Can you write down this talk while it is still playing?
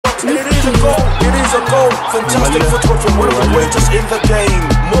Fantastic photographer, one of the greatest in the game.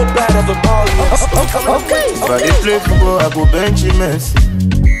 More better than Marley. Okay. If I dey play football, I go bench Messi,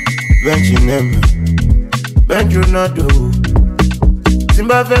 bench Neymar, bench Ronaldo.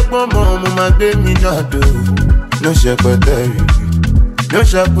 Simba fẹ́ pọ́n mọ́ mo máa gbé mi nàdó. No ṣẹpẹtẹ no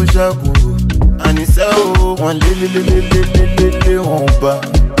ṣàkúṣàkú. Àníṣe o, wọ́n lé wọ́n bá.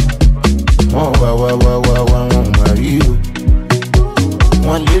 Wọ́n wá wọ́n máa rí o.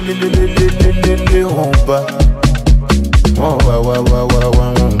 Wọ́n lé wọ́n bá. Wọ́n wá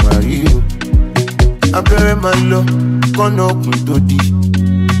wọ́n máa rí o. Abẹ́rẹ́ máa lọ kọ́nà òkun tó di.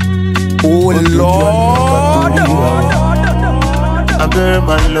 Oh Lord. Abẹ́rẹ́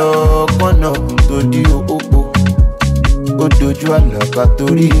máa lọ kọ́nà òkun tó di o. Ó dojú àlàkà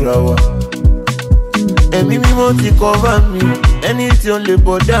torí ra wa. Ẹ̀mí mímọ́ ti cover mi. Ẹni tí ó lè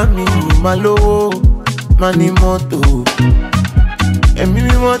bọ̀dá mi máa lówó, máa ní mọ́tò. Ẹ̀mí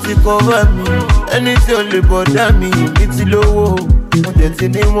mímọ́ ti cover mi. Ẹni tí ó lè bọ̀dá mi ní ti lówó, mo dẹ̀ ti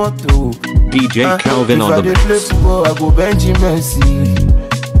ní mọ́tò. DJ Calvin on the mix. If I dey play football, I go bench Messi,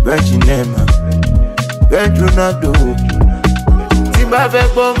 bench Neymar, bench Ronaldo. Tí bá fẹ́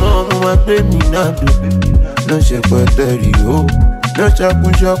gbọ́ mọ́, mo máa gbé mi nàdó. No ṣẹpẹtẹ rí o, no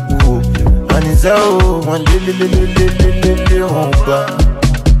ṣàkúṣàkú o. Àníṣe o, wọ́n lé wọ́n bá.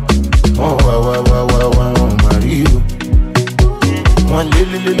 Wọ́n wá wọ́n máa rí o. Wọ́n lé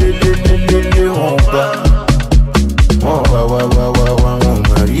wọ́n bá. Wọ́n wá wọ́n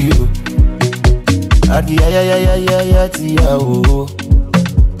máa rí o. Adi ayayayayaya ti ya o.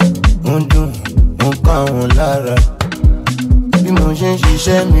 Ó ń dùn, ó ń ká wọn lára. Bí mo ṣe ń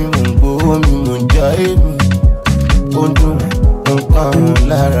ṣiṣẹ́ mi, mò ń gbowó mi, mò ń jayé mi. Ó ń dùn, ó ń ká wọn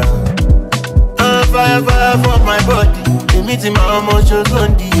lára. Fire for my body. Èmi ti máa ọmọ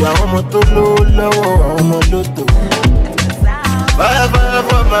ṣoṣondi. Àwọn ọmọ tó lówó lọ́wọ́, àwọn ọmọ lóto. Fire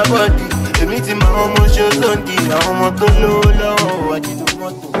for my body. Èmi ti máa ọmọ ṣoṣondi. Àwọn ọmọ tó lówó lọ́wọ́, àjídó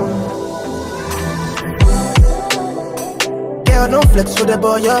mọ́tò. Girl, don't flex with the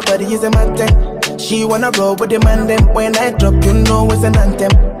boy, your body is a man thing. She wanna roll with the man them. When I drop, you know it's an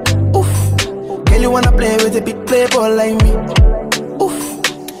anthem. Oof. Girl, you wanna play with a big playboy like me. Oof.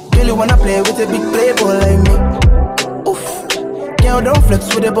 Girl, you wanna play with a big playboy like me. Oof. Girl, don't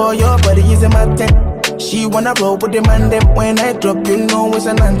flex with the boy, your body is a man thing. She wanna roll with the man them. When I drop, you know it's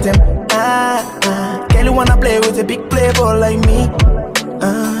an anthem. Girl, you wanna play with a big playboy like me.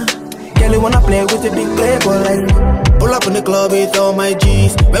 Girl, you wanna play with a big playboy like me. Pull up in the club with all my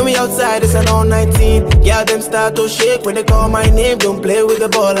G's. When we outside, it's an all 19. Yeah, them start to shake when they call my name. Don't play with the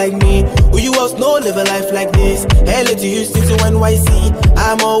ball like me. Who you else know live a life like this? LA to Houston to NYC.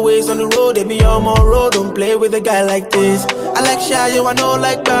 I'm always on the road, they be on my road. Don't play with a guy like this. I like shy, you I know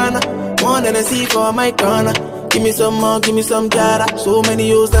like Ghana. One and I see for my corner. Give me some more, give me some jara. So many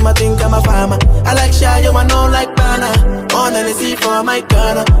use them, I think I'm a farmer. I like shy, you I know like Ghana. One and I see for my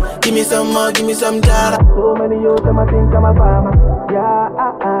corner. Give me some more, give me some jara. So many use them, I think I'm a farmer. Yeah,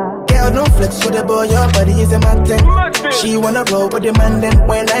 Girl, don't flex with the boy, your body is a man thing. She wanna roll with the man then.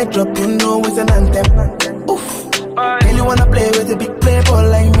 When I drop, you know it's an anthem. Oof. Girl, you wanna play with a big playboy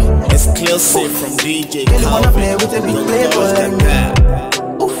like me. Exclusive from DJ Girl, you wanna play with a big playboy like me.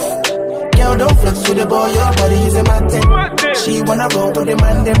 Oof. Girl, don't flex with the boy, your body is a man thing. She wanna roll with the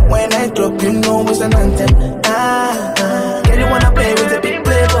man then. When I drop, you know it's an anthem. Girl, you wanna play with a big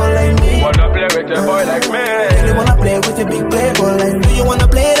playboy like me. Wanna play with a boy like me? Girl, you wanna play with a big playboy like me. Do you wanna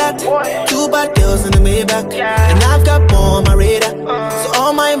play that? Two bad girls in the Maybach, and I've got more on my radar. So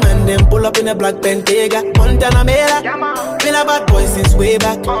all my men them pull up in a black Bentayga, Montana Mera. Been a bad boy since way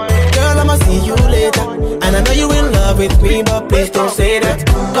back. Girl, I'ma see you later, and I know you in love with me, but please don't say that.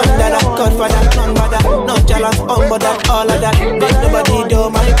 God for that, none but that. No jealous, but that, all of that. Make nobody do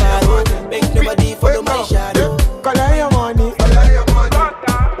my part, make nobody follow my shadow. Collect your money,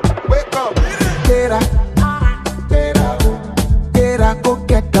 wake up, Tera, go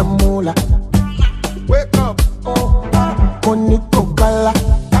get the moolah. Wake up, Koniko Kala,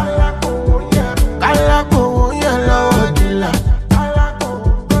 Kala ko yellow dilla.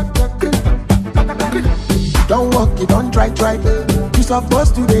 Don't walk, you don't try. You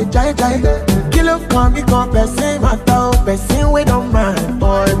supposed to be jai. Kilo come, you come, person matter, person we don't mind,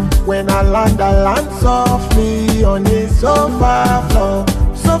 boy. When I land softly on the sofa floor.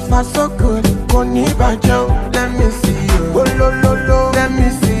 So far so good, Koni Bajo, let me see you. Oh lo lo lo, let me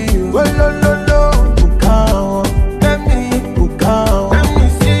see you. Oh lo lo lo, Bukao, let me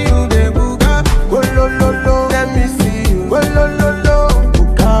see you, de Buka. Oh lo lo lo, let me see you. Oh lo lo lo,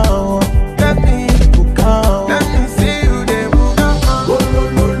 Bukao, let me see you, de Buka. Oh lo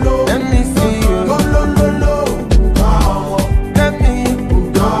lo lo, let me see you. Oh lo lo lo, Bukao, let me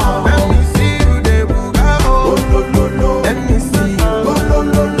see you, de Buka.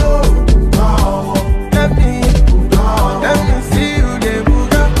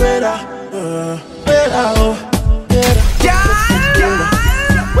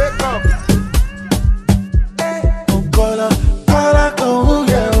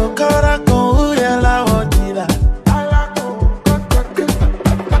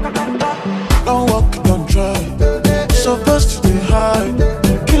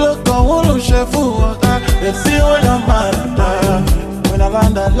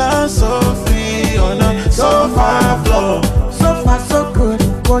 balance so free on a sofa floor. So far so good,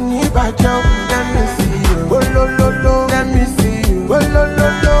 Koni Bajo, let me see you. Oh lo lo lo, let me see you. Oh lo lo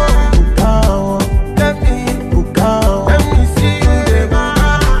lo, let me see you. Oh lo lo lo, let me see you.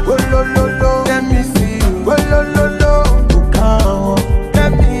 Oh lo lo lo, let me see you. Oh lo lo lo,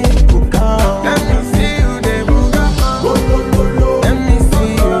 let me see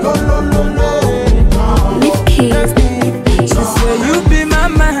you. Oh lo lo lo, With Kizz. She say you be my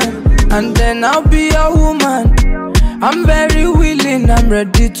man, and then I'll be your woman. I'm very willing, I'm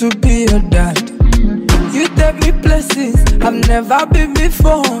ready to be your dad. You take me places I've never been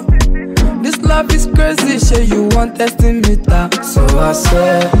before. This love is crazy, sure you want testing me that. So I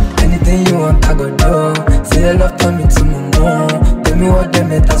swear, anything you want I go do. Say your love turn me to my mom. Tell me what them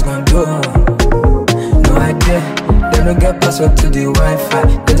haters gon' do. No idea, they don't get password to the Wi-Fi.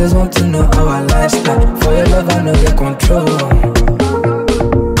 They just want to know our lifestyle. For your love I know your control.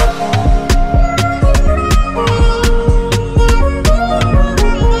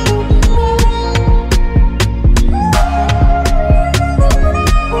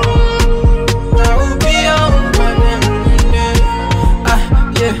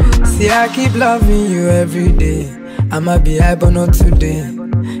 See, I keep loving you every day. I'ma be high but not today.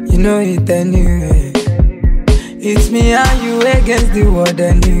 You know it anyway. It's me and you against the world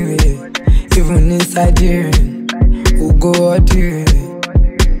anyway. Even inside the rain, we'll go all the way.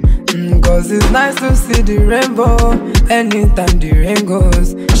 Cause it's nice to see the rainbow anytime the rain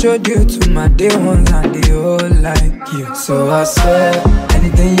goes. Showed you to my day ones and they all like you. So I swear,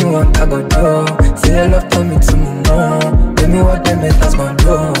 anything you want I go do. Say your love turn me to my mom. Tell me what them haters gon'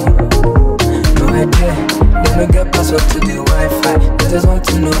 do. No idea, they don't get password to the Wi-Fi. They just want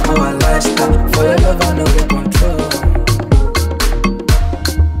to know our lifestyle. For your love I know get control.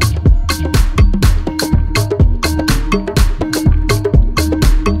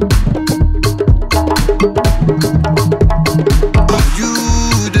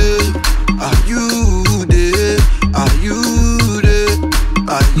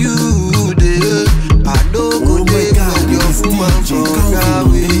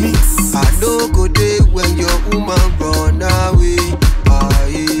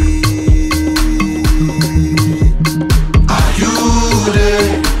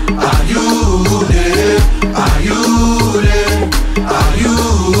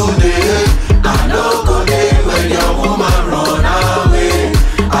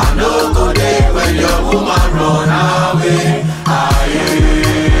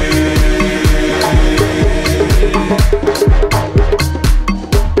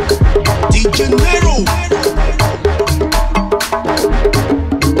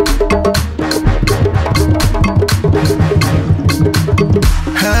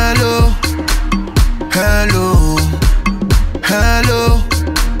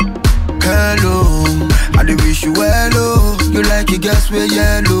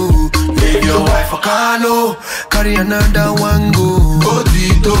 Carry another one go.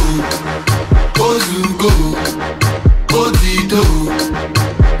 Odito, Ozugo, Odito,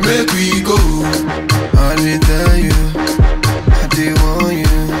 make we go. I did tell you, I did want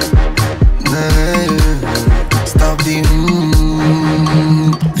you. Nah, stop the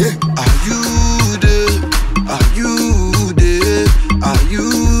yeah. Are you there? Are you there? Are you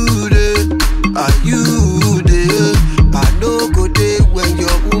there? Are you there? I know go there when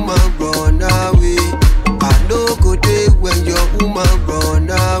your woman run away. I know go day when your woman run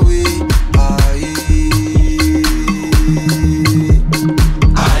away. Are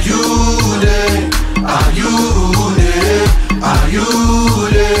you there? Are you there? Are you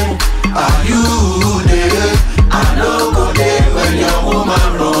there? Are you there? I know go day when your woman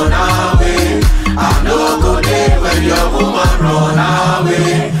run away. I know go day when your woman run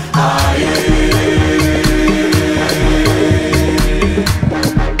away. Are you?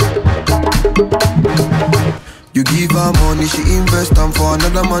 You give her money, she invest them for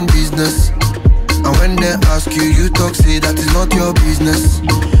another man business. And when they ask you, you talk, say that is not your business.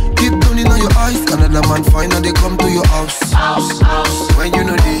 Keep turning on your eyes, another man find and they come to your house. When you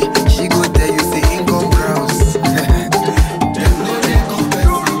know they, she go there, you say income grouse.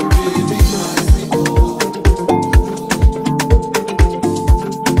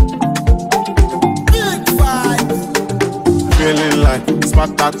 Feeling like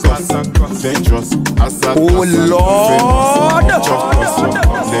Spartacus, dangerous, Asake. Oh Lord!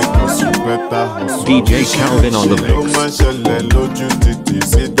 DJ Calvin on the mix.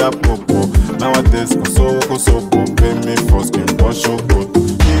 See that popo. Nowadays, koso, pay me for skin, wash your coat.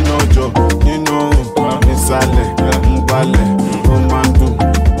 Nino job, Nino, Nisale, Mbale, Omandu,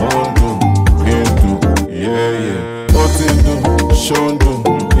 Ondu, Hindu, yeah. Otindu, Shondu,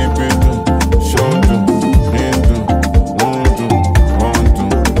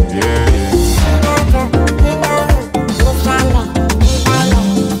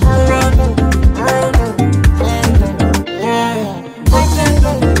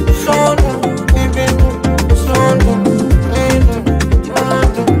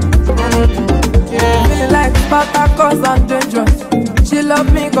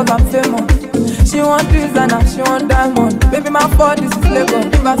 cause I'm famous. She want peace and she want diamond. Baby, my fault, this is Lagos.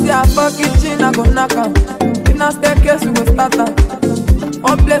 If I see her fuck kitchen, I go knock her. If not staircase, we go start her.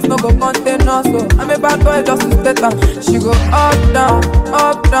 One place no go contain us, so I'm a bad boy just to state her. She go up, down,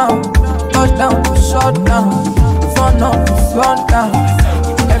 touch down, shut down. Sun up, sun down.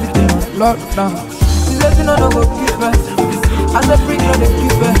 Everything is locked down. She says you know no go keep her. I said bring no they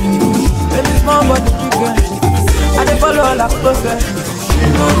keep her. Baby small but the bigger. I dey follow all her process. She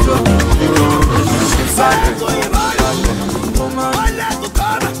no joke.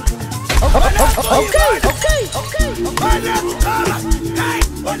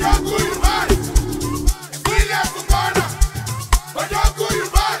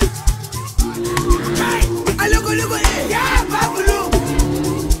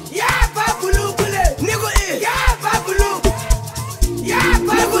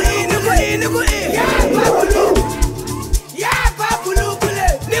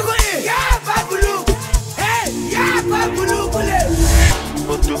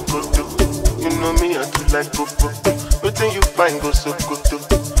 Like popo, everything you find go so good.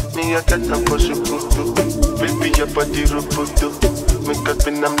 Me I get up for shukuto. Baby your body roboto. Make up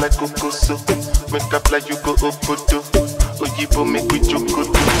and I'm like kokoso. Make up like you go opodo. Oyibo make we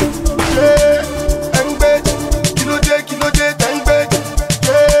jokoto. Yeah, and bed, kilo day, and bed.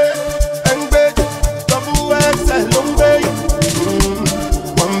 Yeah, and bed, double XL long bed.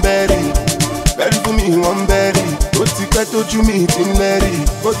 One berry, berry for me, one berry. I told you me in Mary,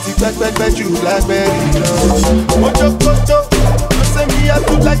 but back you blackberry. Mojo koto, you say me I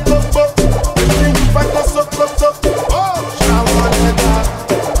do like coco. Everything you find us so koto. Oh, shower leather.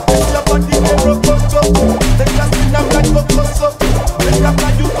 Your body me rokoto. The glass in a black coco so. Make up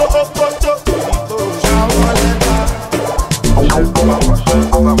like you go okoto. Oh, shower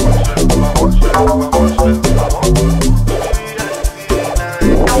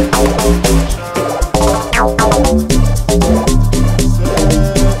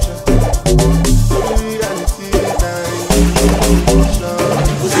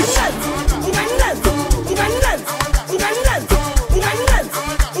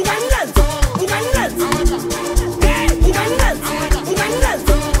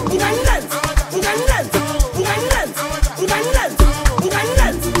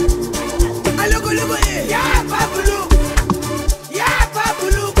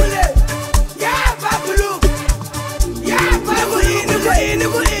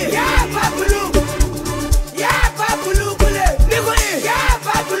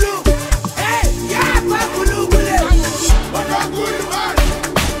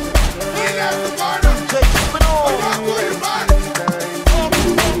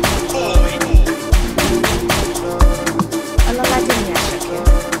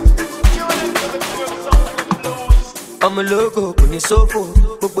ọmọ ológo kò ní sófò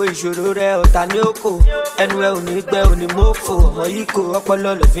gbogbo ìṣòro rẹ ọ̀tá ní òkò ẹnu ẹ ò ní gbẹ ò ní mọ́fò ọmọ yìí kò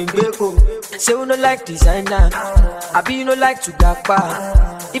ọpọlọ lọ fi ń gbé kò. Say you no like designer, abi you no like to gapa.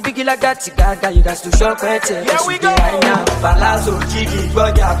 Ibigilaga ti gaga, you got to shop it. Here we go. Palazzo, Jiggy,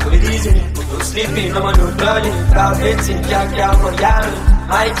 Boya, Police, no sleeping, no no darling, Calvetin, Jaga, Moyami,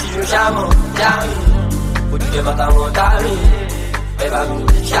 Mighty, Shamo, Jami. Would you ever want Tami? Ever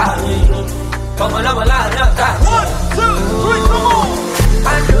be Shami? Come on, no, 1, 2, 3, come on. I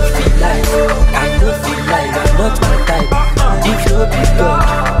don't feel like I'm not my type. If you be God,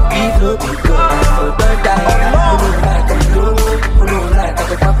 I don't die. I don't like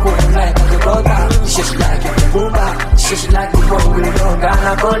the papo, like the brother. It's just like the bomba, it's just like the one we don't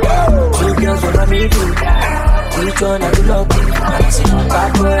gonna go down. 2 girls wanna me do that. Which one I do love? I'm single, bad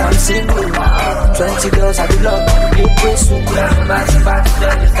boy, I'm single. 20 girls I do love. Liquid soup, massive party,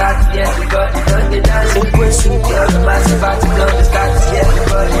 done the start, everybody done the dance. Liquid soup, massive party, done the start,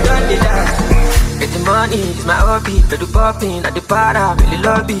 everybody done the dance. Get the money, it's my hobby. Better popping at the para, really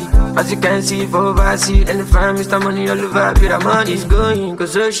lobby. As you can see, for overseas, and the fam, Mr. Money all over. But the money's going,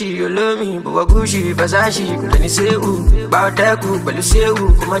 cause she, you love me. But what Gucci, Versace, couldn't say who. About that cool, but you say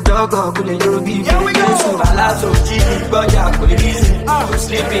who. For my dog, couldn't you be? Here we go. Palazzo, Jimmy, Boya, Police. I'm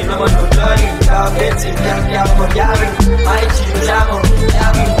sleeping, no one no darling. I'm betting, my Jamo,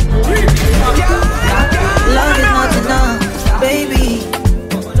 Love is not enough, baby.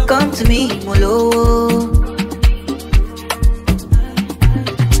 Come to me, Molo.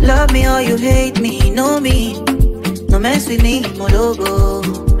 Love me or you hate me, know me. No mess with me, Mologo.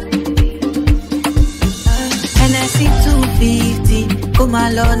 NSC 250, come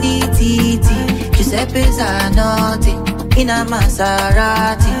along, Titi. Giuseppe Zanotti, in a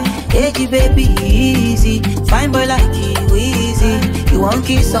Maserati. Hey, baby, easy. Fine boy like you, easy. You won't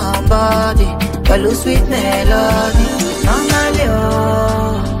kiss somebody, but lose sweet melody. Normally,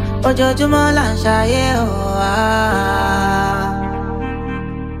 oh. ojoojúmọ́ là ń ṣayé o.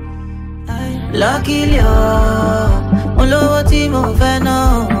 Luckily o, mo lówó tí mo fẹ́ ná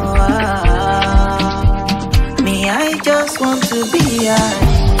o. Me, I just want to be high.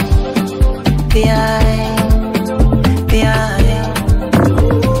 Be high. Be high.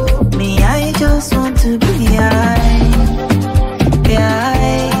 Me, I just want to be high. Be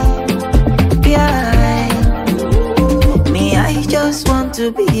high. Be high. Me, I just want to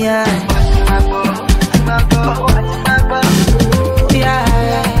be high. Be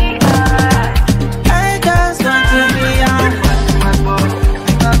high. I just want to be high.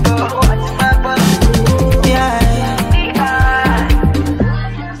 Be high.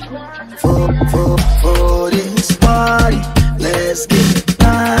 For this party, let's get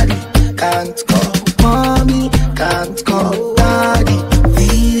naughty. Can't call mommy, can't call daddy.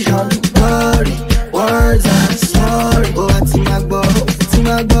 Vision blurry, words are sorry. Oh, it's my boy,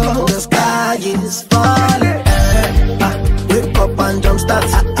 the sky is falling. Wake up and jump start.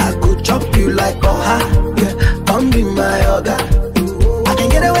 I could chop you like a hat. Yeah, come be my yoga. I can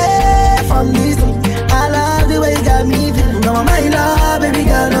get away from this. I love the way you got me feeling. No, my love, baby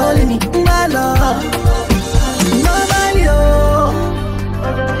girl, only me, my love. Nobody, oh.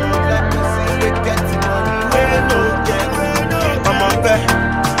 I'm on bed.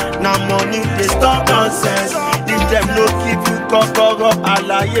 Now money, they stop nonsense. If them no give you cover,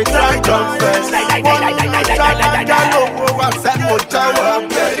 alaye try confess.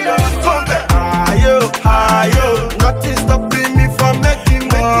 Nothing stopping me from making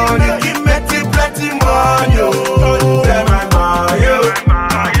money. Making plenty money.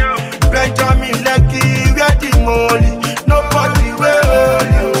 Benjamin Lucky, where the money? Nobody will hold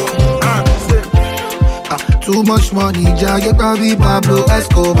you. Too much money, Jagger, Babi, Pablo,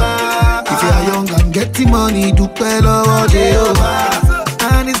 Escobar. If you are young and getting money, do well over Jehovah.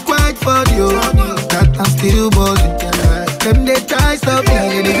 And it's quite funny, that I'm still buzzing. Them they try stop me,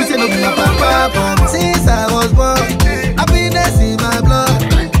 and they say no be my papa. Since I was born, happiness in my blood.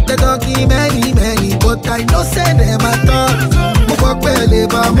 They talking many, but I no say them at all.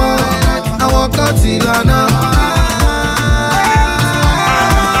 I walk out till I know.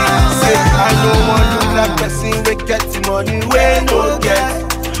 I don't want to look like person we get money, we no get.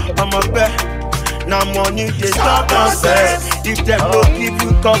 I'm a bet, now money they stop nonsense. If them no give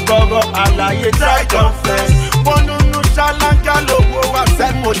you cover, alaye try confess. One no shalanga lowo, I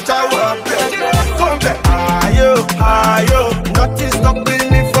said mo chawa. Come back, ayo, nothing stopping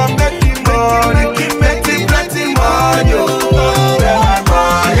me from making money. Making plenty money.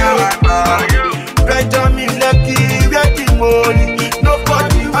 Benjamin Lucky, where the money?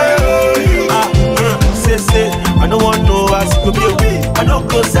 Nobody will. Say, I don't want no ask to be away. I don't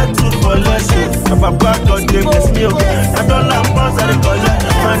go settle for lessons. If I'm back on them, let's me away. I don't like boss, I don't collect.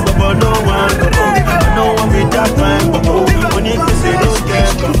 Find the ball, no one. I don't want me that time, but when you say don't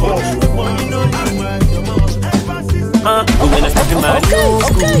get before, the money no but when I step in my new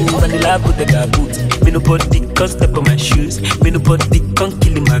school, vanilla put the boot. Me nobody can step on my shoes. Me nobody can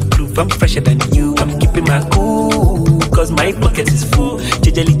kill my groove. I'm fresher than you. I'm keeping my cool, cause my pocket is full.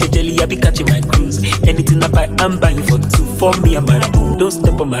 Jejely, I be catching my cruise. Anything I buy, I'm buying for two. For me and my boo. Don't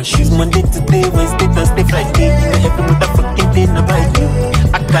step on my shoes. Monday to day, Wednesday, Thursday, Friday. You know every motherfucking day, I buy you.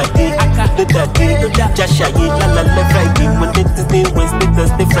 Akade, Jashaye, la Friday. Monday to day, Wednesday,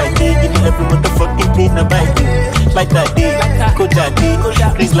 Thursday, Friday. You know every motherfucking day, I buy you. Like that day, go that day,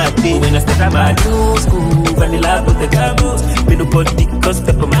 please like day. When I step in my new school, vanilla put the boots. Me nobody can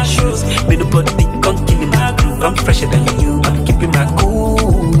step on my shoes. Me nobody can kill my groove. I'm fresher than you. I'm keeping my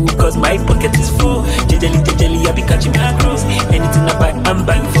cool, cause my pocket is full. Jejely, I be catching my cruise. Anything I buy, I'm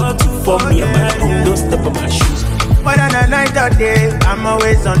buying for two. For me and my boo, don't step on my shoes. Whether on a night or day, I'm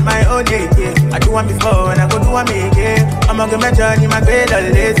always on my own day. I do one before and I go do one again. I'ma get my journey, my grade all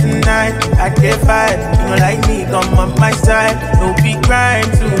late tonight. I get fired, you know like me, come on my side. No big crime,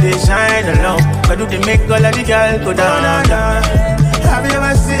 till they shine alone. But do they make all of the girls go down, down. Have you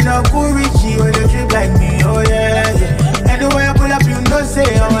ever seen a cool Richie with a drip like me? Oh yeah. Anywhere I pull up, you know say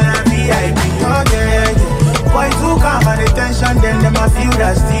I wanna VIP. Oh yeah. Boys who come on the tension, then them I feel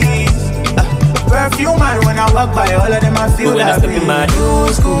that steez. Perfume man when I walk by, all of them I feel when that. When I step in my new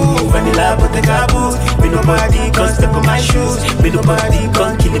school, vanilla put the boots. Me nobody can step on my shoes. Me nobody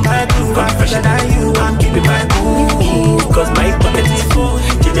can kill my groove. I'm fresher than you, I'm keeping my cool, cause my pocket is full.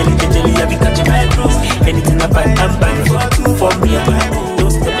 Jejely, I be catching my cruise. Anything I buy, I'm buying for two. For me and my boo,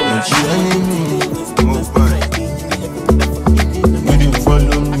 don't step on my shoes.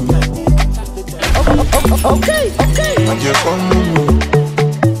 Okay. You come with me.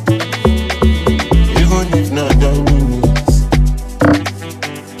 Even if not 10 minutes.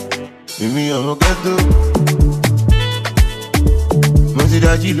 Mimi ọmọ ghetto. Mo ti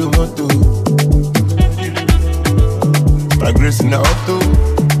dájí lo mọ́tò. My grace in the auto,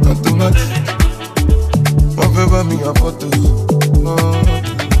 automatic. Wọ́n fẹ́ bá mi yàn photo.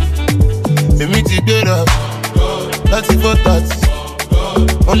 Èmi ti gbéra láti 4:30.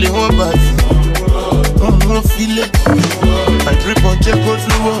 Only one bite. Wọ́n filẹ̀. I drip on check go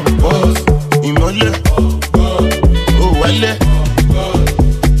through one boss. Ìmọ̀lẹ̀. Ó wálẹ̀.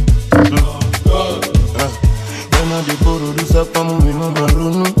 Wọ́n máa dé kóró rí sápá mú mi náà máa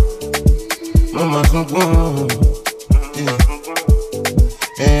ronú. Wọ́n máa sunkún.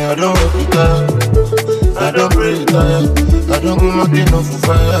 I don't work it out. I don't pray it out. I don't go nothing off for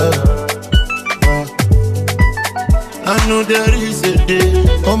fire. I know there is a day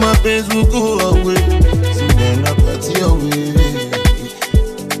all my pains will go away. So then I party away.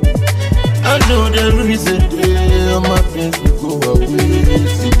 I know there is a day all my pains will go away.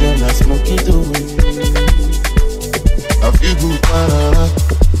 So then I smoke it away. I feel good, banana,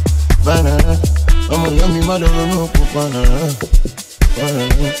 banana. I'm a yummy mother, I'm a banana.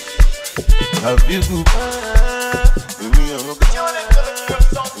 I feel good.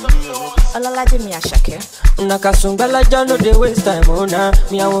 Olalaje mi Asake. Nakasumbala no dey waste time, oh nah.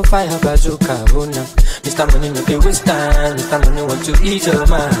 Me I want fire bazooka, oh nah. Mr. Money no dey waste time. Mr. Money want to ease your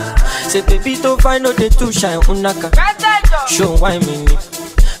mind. Say baby don't find no dey too shine, unaka. Show why me.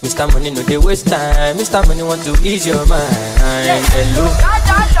 Mr. Money no dey waste time. Mr. Money want to ease your mind. Hello,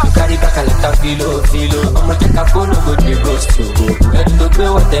 you carry back a lot of filo. I'ma take a phone, go dey ghost to go. Ready to pay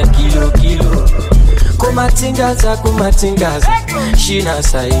what 10 kilo. Kumatingaza, Shina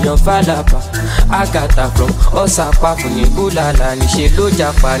sa inyo falapa. Agata from Osapa, Funi Bulala, Nishe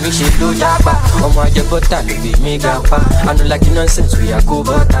Lojapa. Omo ajebota, libi megapa. I don't like the nonsense, we are go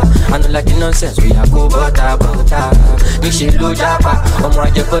butter. Nishe Lojapa, Omo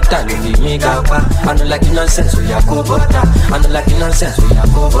ajebota, libi megapa. I don't like the nonsense, we are go butter.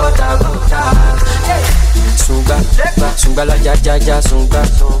 Sunga la ja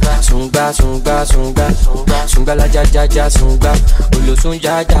sunga la ja sunga olo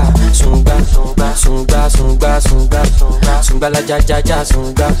sunga sunga la ja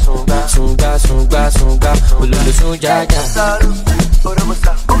sunga olo sunga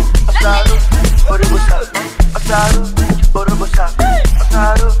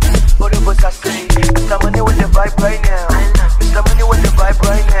Mr. Money with the vibe right now. Mr. Money with the vibe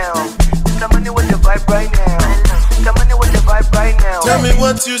right now. Mr. Money with the vibe right now. Mr. Money with the vibe right now. Tell me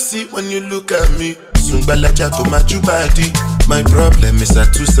what you see when you look at me. Sungbalaja go match you body. My problem is I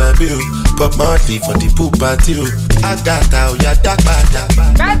too sabi o. Pop Marley for the pool party o. Agata o ya dakbada.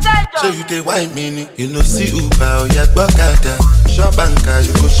 So you dey wine me, you know see Uber o ya gbokada. Shop banka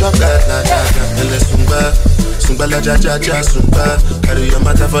you go shop gada. Ele Sungbalaja sungba. Carry your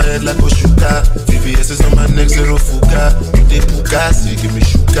matter for head like Oshuka. VVS is on my neck, zero fuga. You dey puka, say give me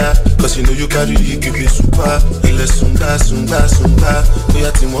sugar. Cause you know you carry, you give me super. Ele sunga.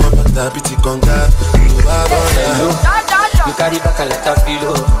 Oya ti mo pata biti konga. You carry back a lot of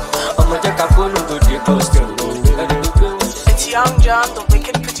filo. I'ma take a phone, go dey ghost. It's Young John, the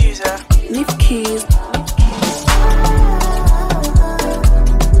wicked producer. Leave Kizz.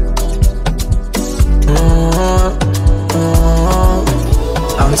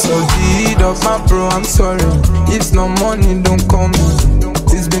 I'm so deed of my bro, I'm sorry. If no money, don't call me.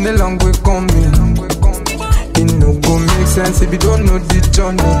 It's been a long way coming. It no go make sense if you don't know the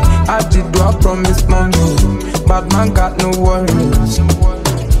journey. I did do I promise mommy. Bad man got no worries.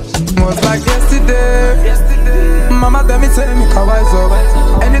 Was like yesterday. Mama tell me can wise up.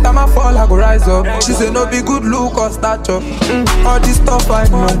 Anytime I fall, I go rise up. She say no be good look or stature. All this stuff I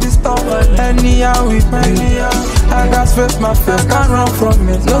know. Anyhow with me. I got face my face, can't run from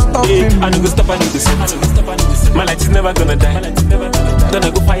it. No stopping me. I no go stop, I no go sit. My light is never gonna die.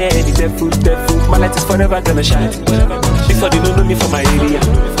 Gonna go fire any devil. My light is forever gonna shine. Before they don't know me from my area.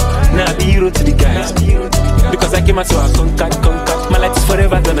 Now I be hero to the guys. Because I came out so I conquered. My light is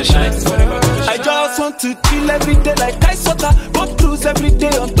forever gonna shine. I just want to chill every day like ice water. Go cruise every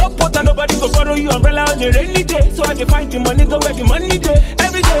day on top water. Nobody go borrow you umbrella on a rainy day. So I can find the money, go where the money day.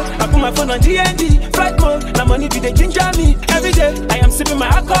 Every day I put my phone on GND. Flight mode, now money be the ginger me. Every day I am sipping my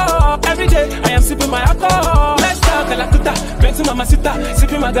alcohol. Every day I am sipping my alcohol. Let's talk Kalakuta, Benson Mamacita.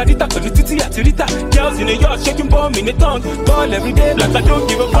 Sipping margarita, Pelutiti Atirita. Girls in a yacht, shaking bomb in the tongue. Ball every day, like I don't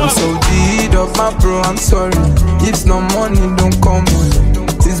give a fuck. I'm so deed of my bro, I'm sorry. If no money, don't call me.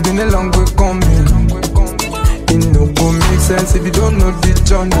 It's been a long way coming. It no go make sense sense if you don't know the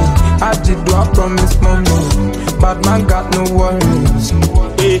journey. I did do I promise mommy. Bad man got no worries.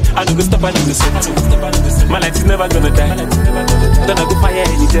 Hey, I don't go stop at the set. My light is never gonna die. Don't go fire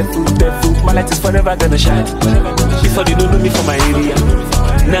any dead food. My light is forever gonna shine. Before they don't know me from my area.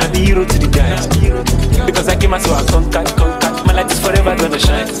 Now I'm the hero to the guys. Because I came out so I conquered. My light is forever gonna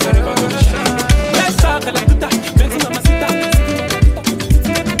shine. Let's talk like the time.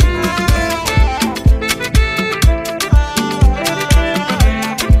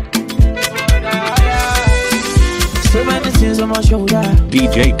 So many things on my shoulder.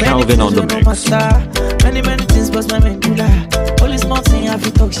 DJ Calvin on the mix. Many things but my medulla. Only small thing I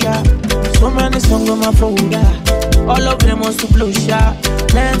feel talk sharp. So many songs on my folder. All of them wants to blow sharp.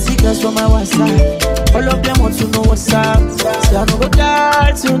 Plenty girls from my WhatsApp. All of them want to know what's up. Say I don't go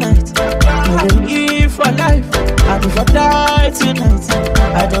die tonight. I don't live for life. And if I die tonight,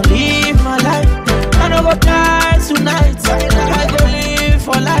 I don't live my life. I don't go die tonight. I don't live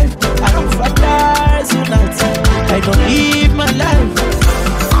for life. And if I die tonight, I don't live my life.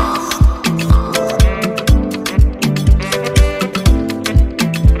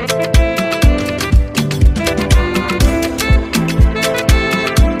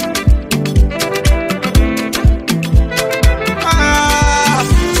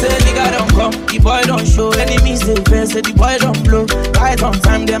 Boy don't show enemies they vex, say the boy don't blow. Right on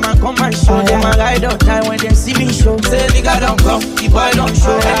time, them and come and show. Them and ride or die when they see me show. Say nigga don't come, the boy don't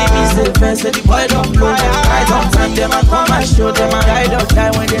show enemies they vex, say the boy don't blow. Right on time, them and come and show. Them and ride or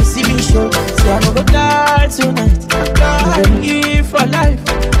die when they see me show. Say I no go die tonight. I don't live for life.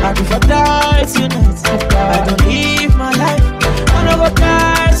 And if I die tonight, I don't live my life. I no go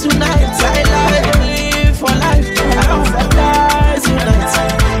die tonight. I don't live for life. I don't die tonight.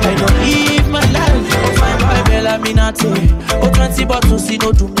 I don't live my life. Oh, my boy, Bella Minate. Oh, 20 bottles, see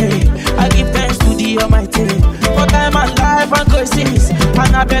no to me. I give thanks to the Almighty. For time and life and graces.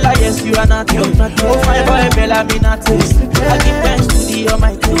 Annabella, yes, you are not you. Oh, my boy, Bella Minate. I give thanks to the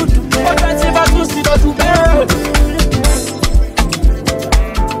Almighty. Oh, 20 bottles, see no to me.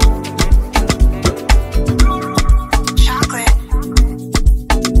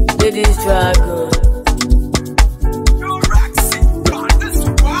 Ladies struggle.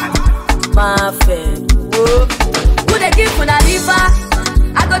 My friend, who they give for the liver?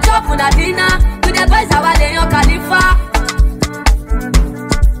 I go chop for the dinner. With the boys, I will lay on Khalifa.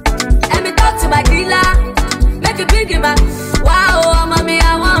 Let me talk to my dealer. Make it big in my wow, mommy,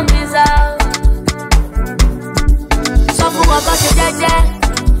 I want this out. So for one, cause you jeje.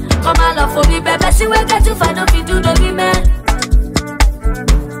 Come on, love for me, baby. She will get to find out if you do the women.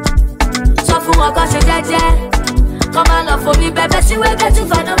 So for one, cause you jeje. Come on, love for me, baby. She will get to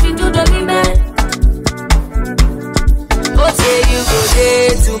find out if you do the women. Oh, say you go day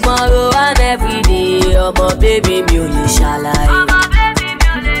tomorrow and every day. Oh, my baby, me only shall I.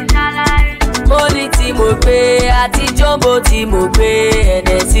 Money tí mo pay, àti jumbo tí mo pay,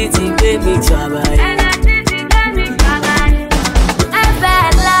 NSC tí gbé mi trabai. Ẹ fẹ́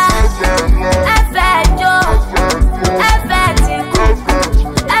la, ẹ fẹ́ jó, ẹ fẹ́ tí kúkú,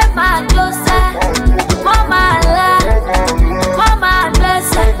 ẹ máa jó sẹ́, mo máa la, mo máa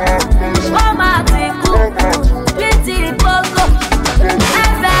gbẹ́sẹ̀, mo máa tí kúkú, bí tí gbogbo. Ẹ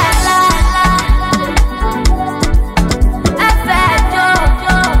fẹ́ la, ẹ fẹ́ jó.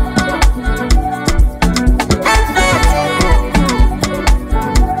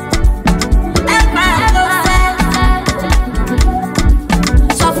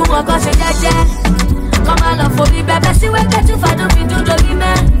 Cause you jeje. Come on, love for me, baby. See we get to find out if you do the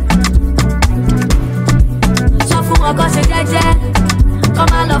women. So for me, cause you jeje.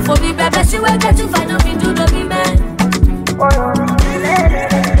 Come on, love for me, baby. See we get to find out if you do the women.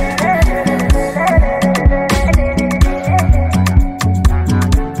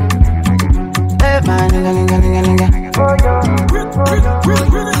 Hey, man,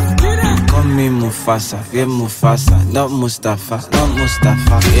 Call me Mufasa, yeah Mufasa, not Mustafa, not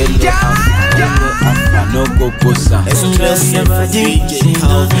Mustafa. Hello Afra, no go bossa.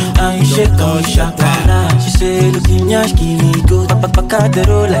 I shake on shakara. She say looking yash me go.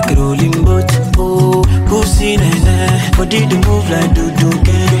 Pakadero like rolling boat. Oh, pussy nene, body they move like do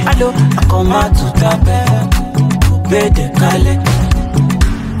can. Hello, I come out to tap. Bede kale.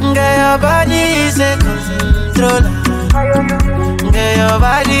 Get your body is a controller. Get your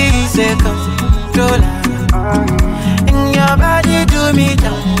body is a controller. And your body do me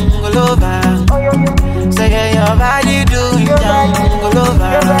jungle over. Say get your body do me jungle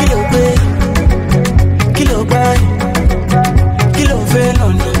over. Kilo boy, kilo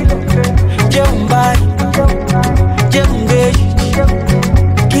feloni. Jumbai, jumbe.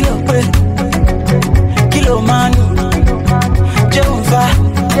 Kilo boy, kilo manu.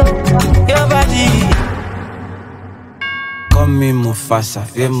 Mufasa,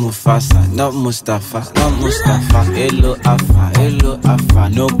 Mufasa, not Mustafa, hello Afa,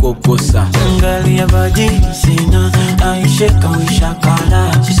 no Kokosa. Girl, your body, Sina, I shake and we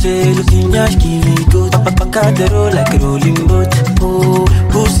shakala. She say, looking yash, give me good. Papa the roll like a rolling boat. Oh,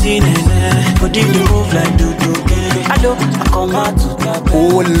 pussy nene, body to move like do. Hello, I come out to the bed.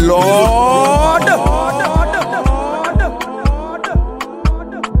 Oh Lord.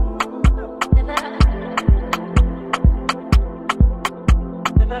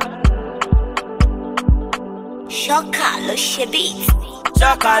 Shoka lo ṣe beat.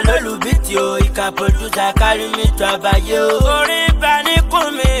 Shoka lo lu beat yo, ika producer carry me trabaye o. Orin bani kun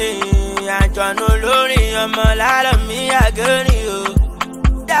mi, àjọ̀nù lórí ọmọ lára mi àgẹ́rì o.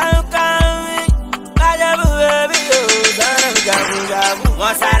 Down kan mi, kájọ́bù bẹ́bí o. Sọ́nà jagunjagun.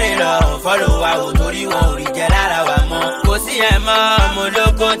 Wọ́n sáré lọ follow wa o torí wọn ò rí jẹ lára wa mọ́. Kò sí ẹ̀ mọ́, ọmọ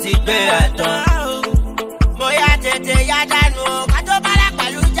ológo ti gbé àtàn. Mo yá tètè yá dànù o, ká tó bá rà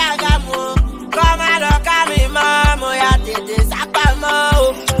pẹ̀lú jágàmù o. Come on, look at me, mama. I did this, I found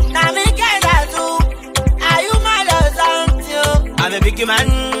more. Now me get that too. Are you mad or something? I'm a big man.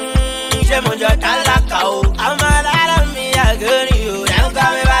 I'm a lot of me, I get you. Don't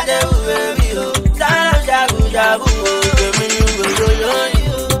call me by the baby. Son of Jabu.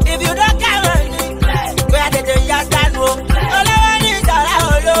 If you don't come on me, where did you just stand? All I want is all I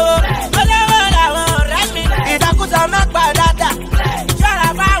want. All I want, rest me. It's a good time, my data. Shut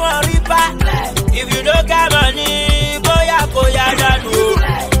up, I want reaper. If you don't got money, boya danu.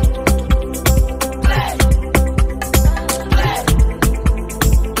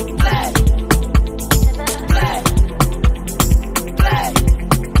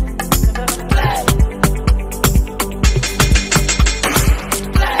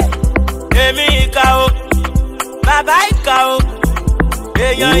 Emi ikao, baba ikao,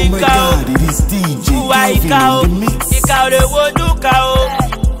 eyan ikao, uwa ikao, ikao le wodu kao.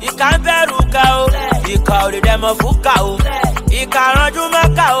 Ika beru ka o, ika o le demo fuka o, ika ranju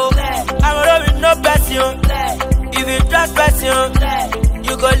maka o. I'm with no passion. If you trust passion,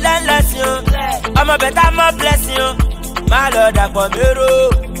 you go learn lesson. I'm a better more blessing. My Lord, Dako Mero,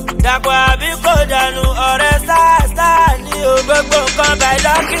 Dako Abiko Danu, or a star ni o, Boko come by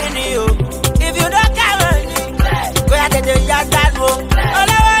lucky ni o. If you don't come on me, go ahead and do your dad wo. All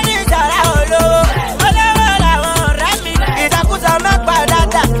I want is all I want. All I want, rest me. It's a good time, my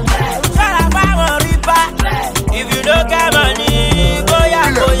data. If you don't get money, boya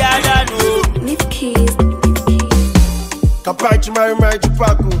danu. Leave Kizz. Kapachi mari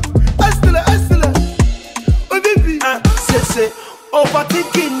chupaku. Astela. Oh baby. Say.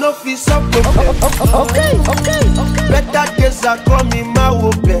 Overthinking no fit something. Okay. Better days are coming, ma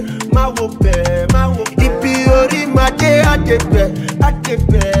wope. Ibi ori ma de adepe.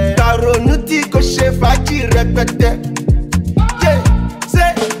 Karonuti ko she faji repete. Yeah,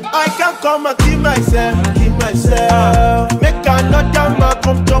 say I can't come and keep myself. Make another man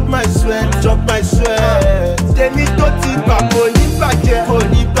come chop my sweat. Tèmi tó ti bà kò ní bàjẹ́.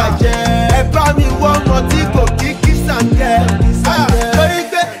 Ẹ bá mi wọ́n mọ tí kò kí sànkẹ́. Torí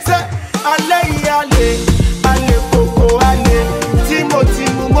pé ṣé alẹ́ yìí alẹ́ kòkó alẹ́. Tí mo ti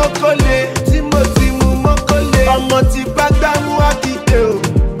mú mọ́kọ́lé. Ọmọ ti bá gbámú àkìdè o.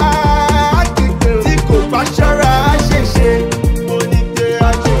 Tí kò bá ṣọ́ra á ṣèṣe. Mo ní pé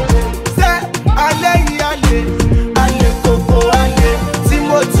á ṣèṣe. Ṣé alẹ́ yìí alẹ́ kòkó alẹ́. Tí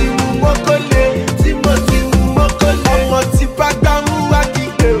mo ti mú mọ́kọ́lé. Ọmọ ti bá gbámú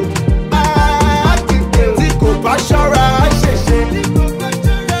àkìdè o. Tí kò bá ṣọ́ra á ṣèṣe.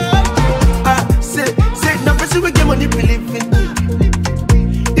 Say na person wey get money believe in me.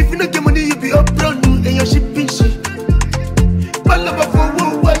 If you no get money, you be up brown and your shipping shit. Palava for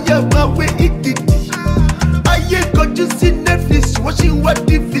wire my way it. I got you see Netflix watching what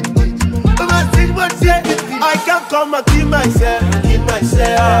DVD. I can't come and keep myself.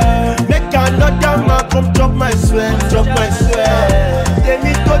 Make another man come chop my sweat.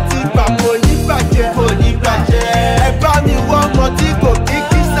 Tèmi tó ti bà kò ní bàjẹ́. Ẹ bá mi wọ́n mọ tí kò kí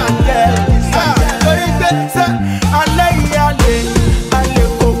sànkẹ́. Torí pé ṣé alẹ́ yìí alẹ́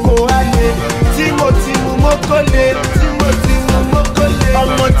kòkó alẹ́. Tí mo ti mú mọ́kọ́lé.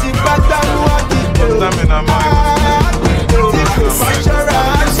 Ọmọ ti bá gbámú àdìgbò. Tí kò bá ṣọ́ra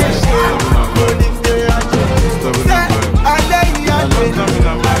á ṣèṣe. Mo ní pé á ṣe. Ṣé alẹ́ yìí alẹ́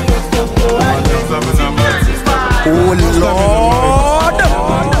kòkó alẹ́. Oh Lord.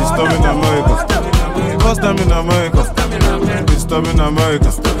 Disturbing America. Cause them in America. Disturbing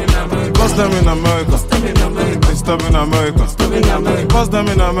America. Cause them in America. Disturbing America. Cause them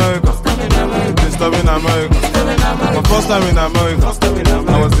in America. Disturbing America. My first time in America,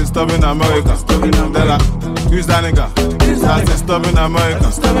 I was disturbing America. They're like, who's that nigga? That's stop in America.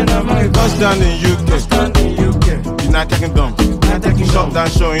 Touchdown in UK. United Kingdom. Shop down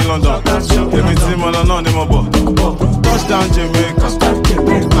show in London. Every team on the mobile. Touchdown Jamaica.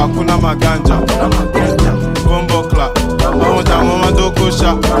 Hakuna Maganja. Bombo clap. Mama do go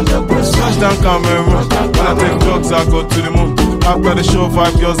shop. Touchdown Cameroon. When I take drugs, I go to the moon. After the show,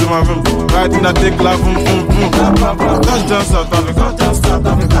 5 girls in my room. Right in I take life, Touchdown South Africa.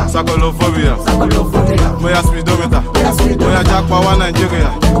 Sakolophobia. Moya speedometer. Moya Jackpot Nigeria.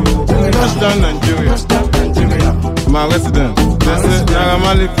 Touchdown Nigeria. My resident. They say Naira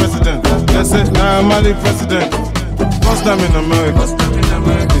Marley president. They say Naira Marley president. First time in America.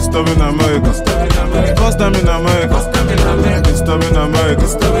 It's stop in America. First time in America. It's stop in America.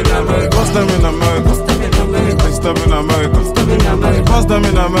 First time in America. It's stop in America. First time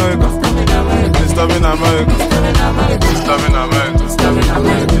in America. It's stop in America. It's stop in America. It's stop in America.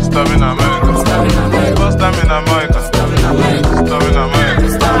 It's stop in America. First time in America. It's stop in America. It's stop in America.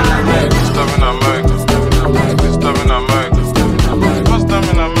 It's stop in America. It's stop in America. First time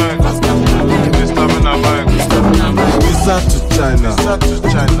in America. It's stop in America. Visa to China.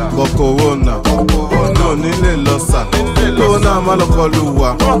 But Corona. No, Nile Losa. Corona Malokoluwa.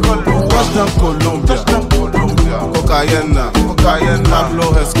 Touchdown Colombia. Cocaine. Pablo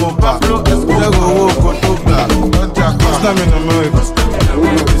Escobar. Lego Cotobla. First time in America.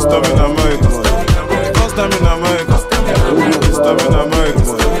 It's stop in America. First time in America. It's stop in America.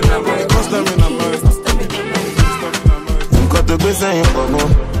 First time in America. Nǹkan tó gbé sẹ́yìn pọ̀ mọ́,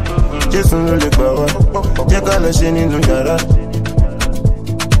 Jésù ló lè gbà wá, jẹ́ ká lọ ṣe nínú yàrá.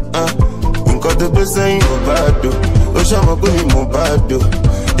 Nǹkan tó gbé sẹ́yìn ò bá dò, ó ṣàmọ̀ pé mi mò bá dò,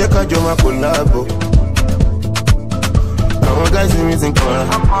 jẹ́ ká jọ máa kò láàbò. Àwọn gáàsì mi ti ń kanra,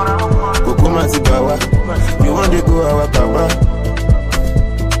 kòkó máa ti bà wá, bí wọ́n dé kó àwa bàbá.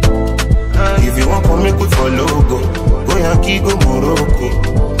 If you want come make we follow go, go Yankee go Morocco.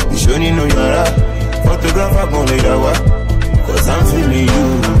 Ìṣó nínú yàrá, photographer gon lè yà wá. Cause I'm feeling you.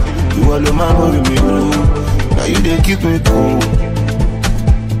 You all my money me blue. Now you they keep me cool.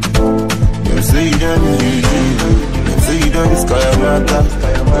 Them say you done it. Them say you done this sky Amata.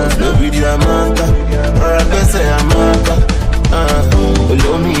 No video Amata. Or I can say Amata.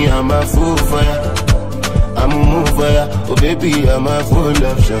 Follow me, I'm a fool for ya. I'm a move for ya. Oh baby, I'm a full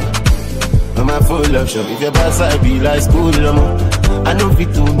option. I'm a full option. If your boss I be like school, I know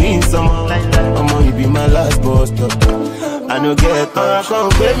fit to mean someone. You be my last boss stop. I no get up, come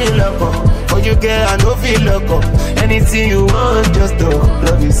pay me lock up. For you get, I no feel lock up. Anything you want, just do.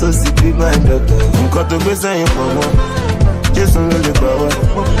 Love you so sickly, my doctor. You got to be saying for more. Just on the power.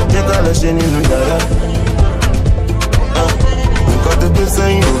 Take all the shit in the yara. You got to be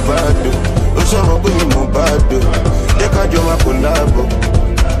saying you bad. Oh, show me when you bad. Take all your collabo.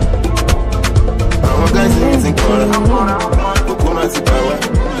 Our guys are using color. Coconut power.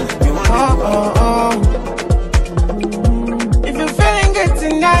 If you're feeling good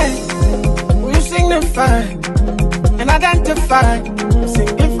tonight, will you signify and identify? I'm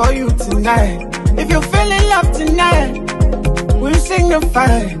singing for you tonight. If you're feeling love tonight, will you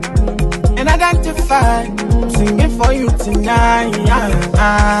signify and identify? I'm singing for you tonight.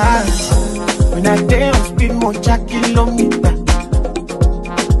 When I dance, speed more kilometer.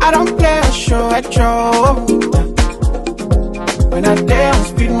 I don't play a show at your. When I dance,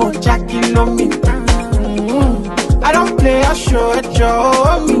 speed more kilometer. I don't play a show at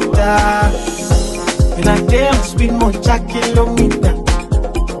your meter. When I dance, speed more kilometer.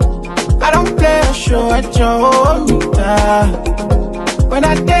 I don't play a show at your meter. When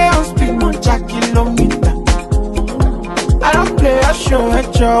I dance, speed more kilometer. I don't play a show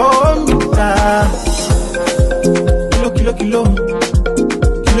at your meter. Kilo, kilo, kilo,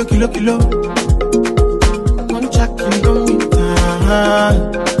 kilo, kilo, kilo. 1 kilometer.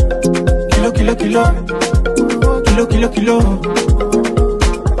 Kilo, kilo, kilo. Kilo, kilo, kilo.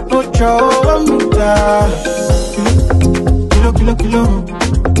 No kilometer. Kilo, kilo, kilo.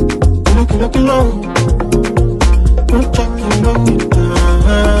 Kilo, kilo, kilo. No kilometer.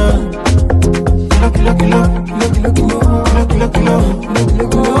 Kilo, kilo, kilo. Kilo, kilo, kilo. Kilo, kilo, kilo. Kilo, kilo, kilo.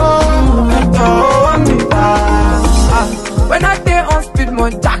 When I day on speed,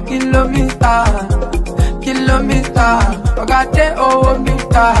 more kilometer. Kilometer. I got day over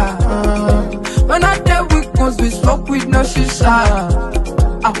meter. When I day with guns, we smoke with no shisha.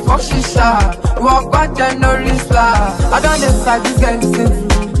 I fuck shisha. Walk back and no wrist. I don't decide this girl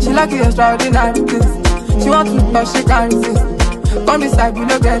since. She like the extraordinary things. She want to touch, she can't resist. Come beside, we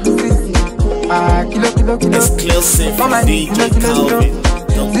no get this. Kilo, kilo, kilo. Exclusive from DJ Calvin.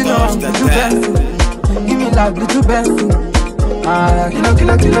 Don't touch that. Give me like little best. Kilo,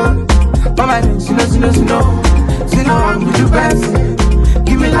 kilo, kilo. Mama, she know. See no I'm with you best.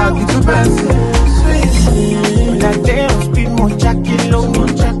 Give me love with you best. Sweet. When I dance, speed more jacket, low more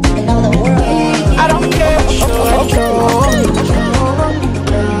jacket. I don't care.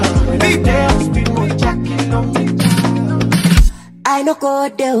 Big dance, speed more jacket, low more jacket. I no go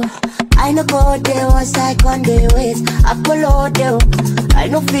there. I no go there. Once I on the ways, I follow there. I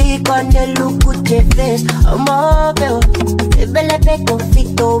no fake on the look with your face. I'm mobile. Bele be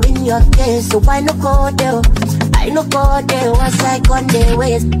conflicto in your case. So I no go there. I no go there. Once I on the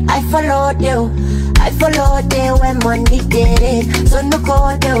ways, I follow there. I follow there when money get it. So no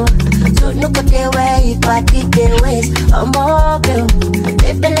go there. So no go there where you party the ways. I'm mobile.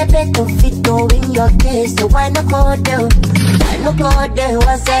 Bele be conflicto in your case. So I no go there. I no go there.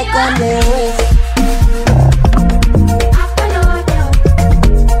 Once I on the ways.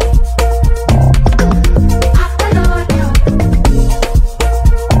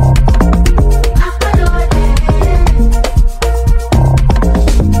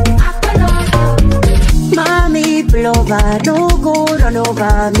 Over, no go run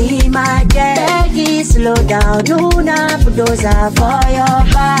over me, my dear. Peggy, slow down, no na bulldozer for your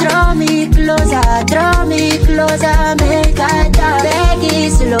back. Draw me closer, make I die. Peggy,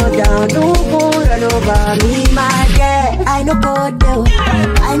 slow down, no go run over me, my dear. I no go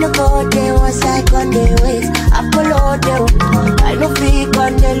there, once I on the ways, I follow there. I no fake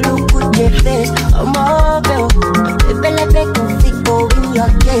on the look with the face, I'm mobile. Bele be conflicto in your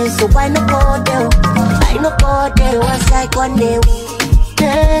case, so I no go there. I no go there, once I on the way.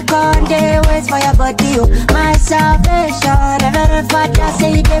 Take on the ways for your body, oh. My salvation, Reverend Father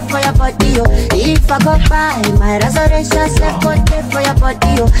say it there for your body, oh. If I go by, my resurrection self go there for your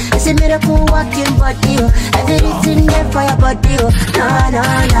body, oh. It's a miracle walking body, oh. Everything there for your body, oh. No, no,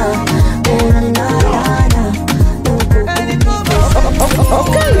 no, no, no, no.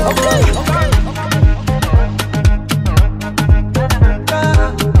 Okay.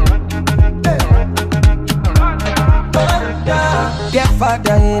 Dear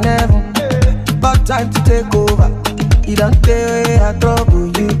Father in heaven, about time to take over. You don't tell me I trouble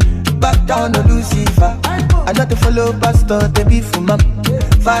you. Back down to Lucifer. I not to follow pastor, they be for my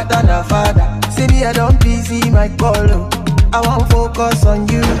Father na Father. See me I don't busy my call. I won't focus on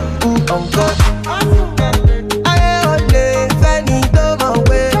you, on God. I only any to my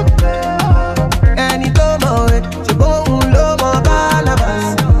way. Any to my way. Je bon lo mo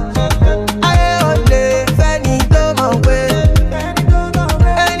balabas.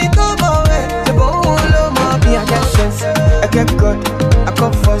 I get God, I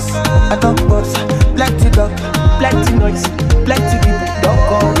come first, I talk boss. Plenty dog, plenty noise, plenty people. Don't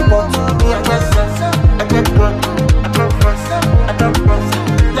call report me, I get sense. I get God, I come first, I talk boss.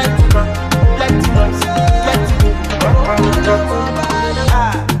 Plenty dog, plenty noise, plenty people. Don't call report.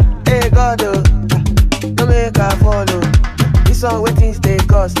 Hey God, don't make I follow. This one waiting stay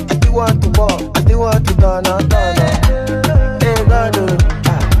cause I still want to ball, I still want to turn on. Hey God,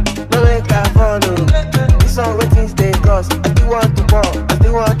 don't make I follow. This one waiting stay cause I still want to ball, I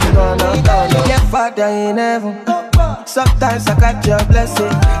still want to turn on. Yeah, Father in heaven. Sometimes I catch your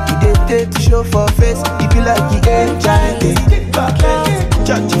blessing. You did take to show for face. If you like you ain't giant.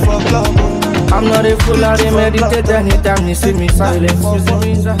 Judge you for club. I'm not a fool, I meditate anytime you see me silent.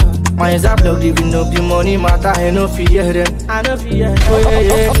 My eyes are blocked, even though the money matter, I no fear them. Oh yeah,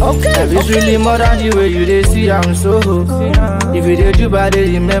 yeah. Okay. Life is really more than the way you they see, I'm so. If you did do bad,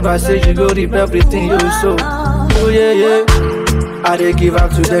 they remember, say you go reap everything you sow. Oh yeah, yeah. I they give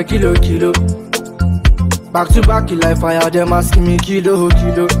up to the kilo. Back to back, like fire, them asking me kilo.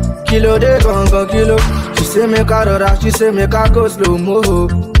 They gon' kilo. She say make her rora, she say make her go slow mo.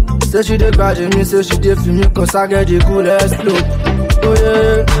 Say she dey grudge me, say she dey feel me, cause I get the coolest flow. Oh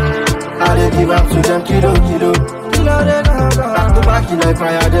yeah. I dey give up to them kilo. Back to back, like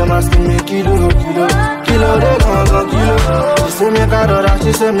fire, them asking me kilo. They gon' kilo. She say make her rora,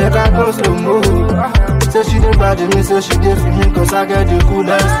 she say make her go slow mo. Say she dey grudge me, say she dey feel me, cause I get the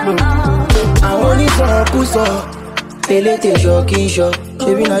coolest flow. I only saw push up, tele te shocky show.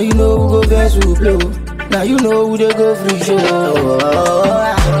 Baby, now you know who go best who play. Now you know who they go free show.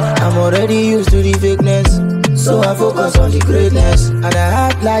 I'm already used to the fakeness, so I focus on the greatness. And I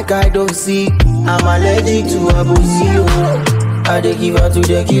act like I don't see. I'm allergic to abusio. I dey give out to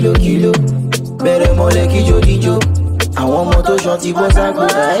the kilo. Better more like Dijo. I want more to shanty boss I go.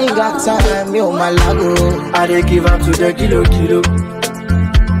 I ain't got time, me on my lago. I dey give out to the kilo.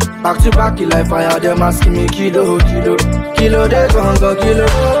 Back to back, like fire, them asking me kilo. They gon' kilo.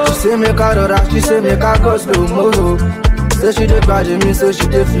 She say make her rora, she say make her go slow mo. Say she dey grudge me, say she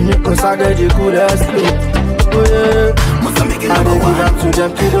dey feel me, cause I get the coolest flow. Oh yeah. number one.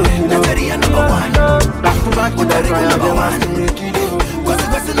 Nigeria number one. Back to back, Nigeria number one.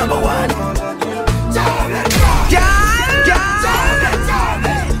 What's number one?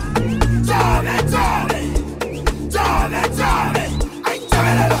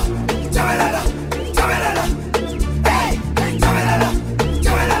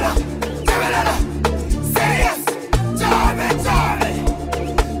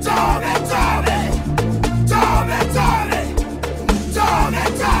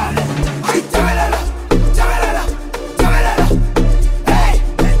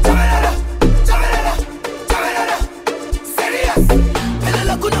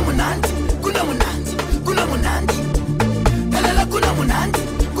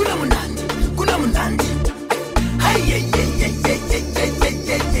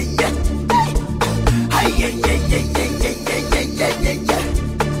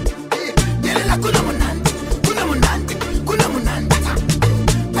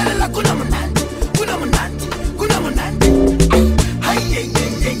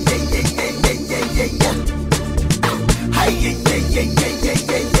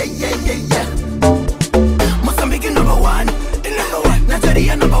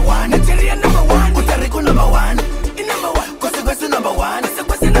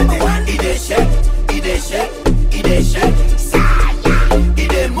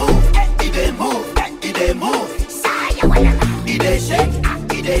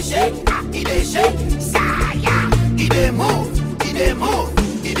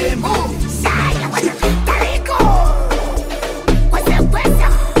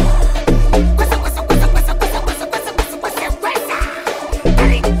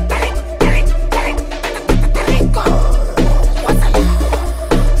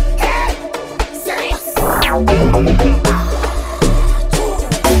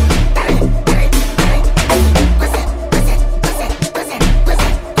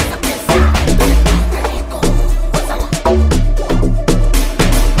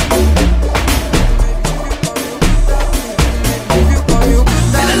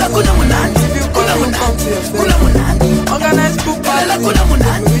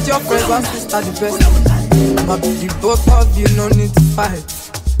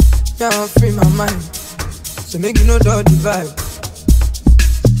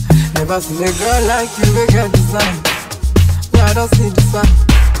 Never seen a girl like you, we get design. Yeah, I don't see the sign.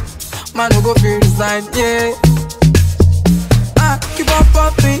 Man, no go feel resign, yeah. Keep on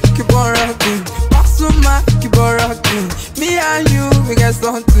popping, keep on rocking. Pass on my, keep on rocking. Me and you, we get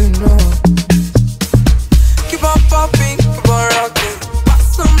something, no. Keep on popping, keep on rocking.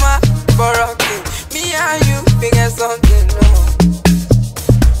 Pass on my, keep on rocking. Me and you, we get something, no.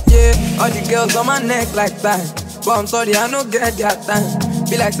 Yeah, all the girls on my neck like that. But I'm sorry, I don't get their time.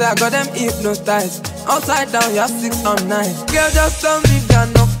 Be like, say I got them hypnotized. Outside down, you're 6 or 9. Girl, just tell me they're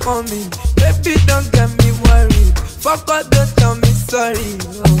not coming. Baby, don't get me worried. Fuck up, don't tell me sorry.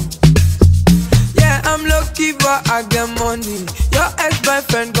 Oh. Yeah, I'm lucky, but I get money. Your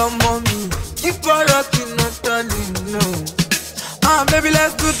ex-boyfriend got money. If you're rocking, not telling, no. Baby,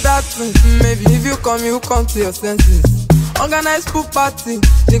 let's do that thing. Maybe if you come to your senses. Organize pool party.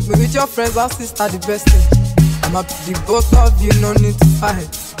 Link me with your friends, our sister, the best thing. I'm happy the both of you, no need to fight.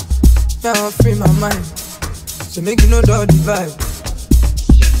 Yeah, I'll free my mind. So make you know the vibe.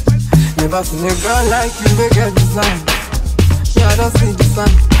 Never seen a girl like you, we get design. Yeah, I don't see the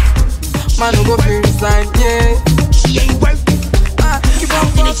sign. Man, no go feel resign, yeah. She ain't working. Keep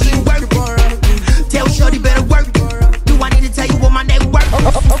on popping, she ain't working. Tell shorty better work. Do I need to tell you what my name work?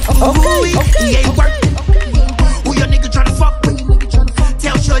 Okay. He ain't working. Who your nigga tryna fuck with?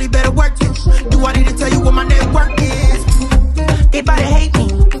 Tell shorty better work. Do I need to tell you what my network is? They about to hate me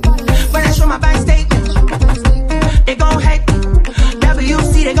when I show my bank statement. They gon' hate me.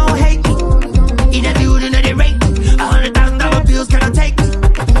 WC, they gon' hate me. In that building that they rate me. $100,000 bills cannot take me.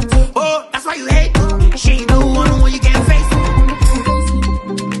 Oh, that's why you hate me. She ain't the one when you can't face me.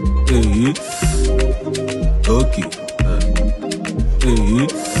 Okay.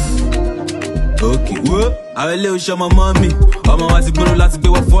 Okay. What? I will show my mommy. I'm a to go to be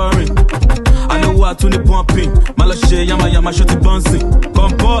foreign. I know what to the pumping. Malashe, yama, shorty bouncing.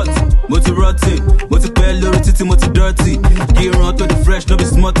 Comport, moti rotting. Moti pelo, titi, moti dirty. Gear on to the fresh, no be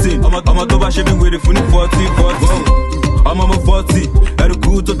smarting. I'm a doba shaving with the funny 40. I'm a 40. Had a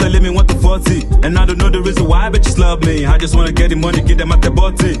cool to tell me 1 to 40. And I don't know the reason why, but just love me. I just wanna get the money, get them at the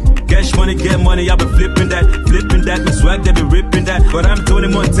bottom. Cash money, get money, I've been flipping that. My swag, they be ripping that. But I'm Tony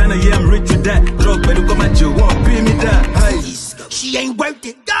Montana, yeah, I'm rich with that. Drug, better come at you, won't pay me that. Hey. She ain't worth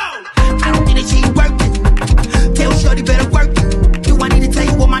it. Go! I don't think that she ain't worth it. Tell shorty better work it. Do I need to tell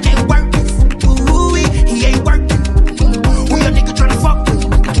you what my name work is? Ooh, he ain't working. Who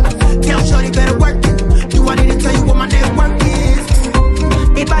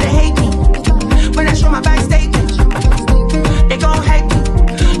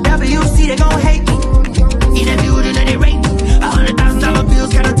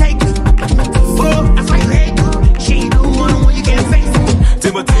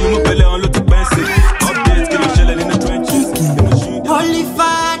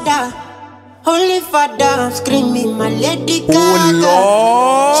Holy Father, I'm screaming, my Lady Gaga.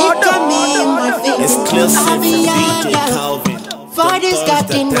 She got me in my feelings. Exclusive I'll be DJ Calvin. Father's got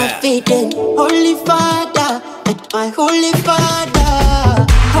in my feelings. Holy Father, my Holy Father.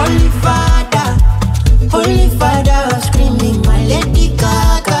 Holy Father, Holy Father, I'm screaming, my Lady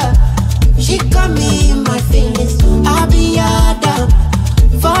Gaga. She got me in my feelings. I'll be Adam.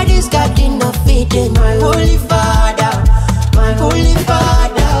 Father's got in my feelings. My Holy Father, my Holy Father.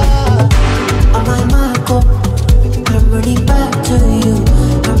 On my Marco, I'm running back to you.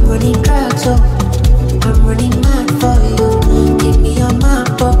 I'm running back, so I'm running mad for you. Give me your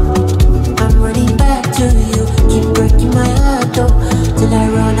map, I'm running back to you. Keep breaking my heart, till I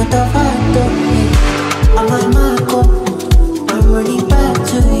run out of heart, on my Marco, I'm running back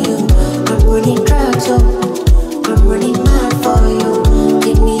to you. I'm running back, so I'm running mad for you.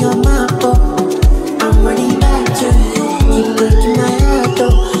 Give me your map, I'm running back to you. Keep breaking my heart,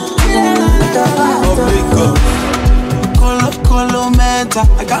 till I run out of heart. Colo mental,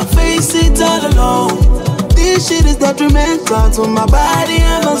 I can't face it all alone. This shit is detrimental to my body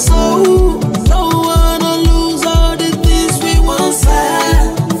and my soul. Don't wanna lose all the things we once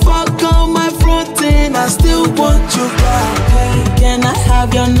had. Fuck all my fronting, I still want you back. Hey, can I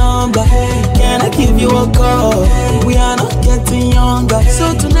have your number? Hey, can I give you a call? Hey, we are not getting younger,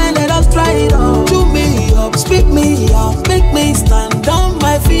 so tonight let us try it on. Chew me up, spit me out, make me stand on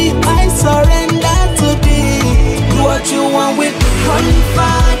my feet. I surrender to thee. Do what you want with me. Holy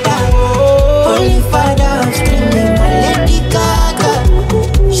Father, Holy Father, I'm screaming, my Lady Gaga.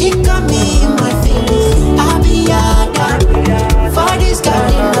 She got me in my feelings. I'll be Adam. Father's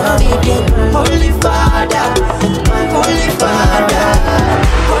got in my feelings. Holy Father, my Holy Father,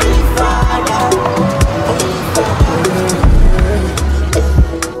 Holy Father, Holy Father.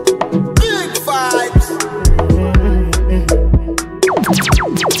 Big vibes.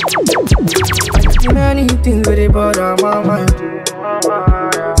 Many things with the bother my mind.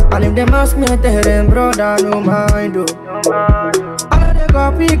 And if them ask me, I tell them, brother, no mind, oh. I know they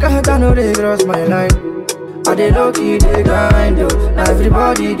copy, cause I know they cross my line. I they lucky, they grind, oh. Now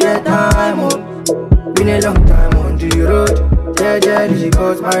everybody get time, oh. Been a long time on the road. Jelly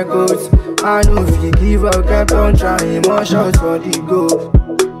got my coats. I know if you give up, kept on trying. More shots for the goal.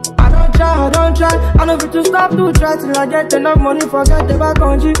 I don't try. I know if to stop to try till I get enough money, forget the back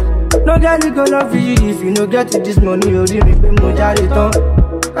on you. No girl, you go love you if you no get it this money. You me pay more jariton.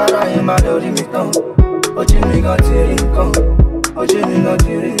 Cara in my lori me ton. Ochi me got tearing con. Ochi me got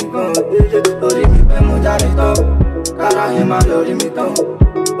tearing con. Lori me pay more jariton. Cara in my lori me ton.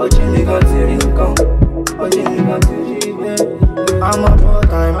 Ochi me got tearing con. Ochi me got tearing con. I'm up all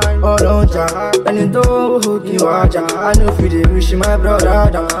time, all on time. And it don't hook you out. I know if you wish my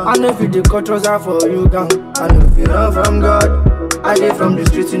brother down. I know if you cut trouser for you down. I know if you run from God. I get from the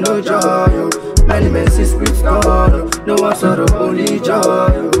streets, no joy, yo. Many men see spirits gone, no one sorrow, only joy,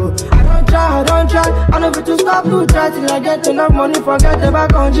 yo. I don't try, I know if to stop to try till I get enough money, forget the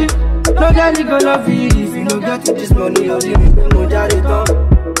back on G. No girl, you go love you if you no get it this money, you leave me pay more jariton.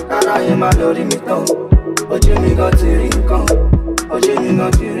 Cara in my lori me ton. Ochi me got tearing con. Ochi me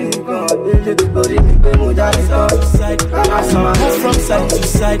got tearing con. Lori me pay more jariton. Move from side to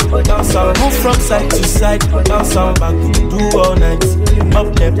side, down south. Move from side to side, down south. Back to do all night. Up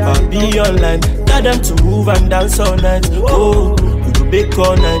never be online. Tell them to move and dance all night. Oh, we go bake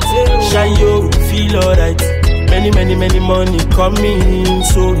all night. Shine yo, we feel alright. Many money coming,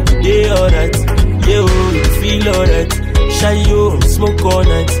 so we day alright. Yeah, we feel alright. Shine yo, smoke all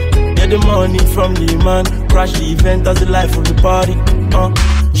night. Get the money from the man. Crash the event as the life of the party.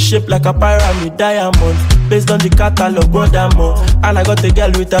 Shaped like a pyramid diamond. Based on the catalog, brother more. And I got a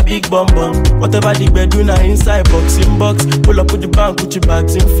girl with a big bum bum. Whatever the bedroom, inside box, in box. Pull up with the bank, put your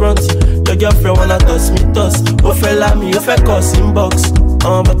bags in front. Your girlfriend wanna toss me, toss. Oh, fella me, oh, fella cuss in box.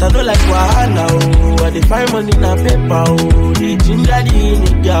 But I don't like wahala, oh. I define money in a paper, oh. The ginger the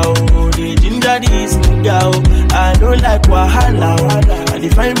nigga, oh. The ginger this nigga, oh. I don't like wahala, oh. I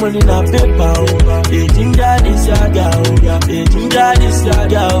define money in a paper, oh. The ginger this nigga, oh. The ginger this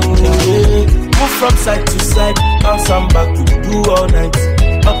nigga, oh. Move from side to side, bounce and back to do all night.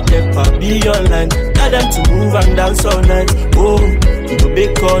 Up never be online. Tell them to move and dance all night. Oh, we go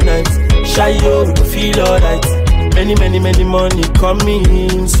bake all night. Shy yo, we go feel alright. Many money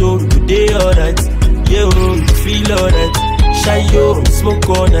coming, so we go day alright. Yeah, we go feel alright. Shy yo, smoke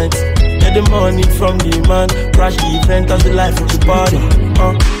all night. Get the money from the man. Crash the event as the life of the party.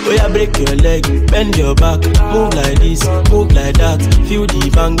 Oh yeah, break your leg, bend your back, move like this, move like that. Feel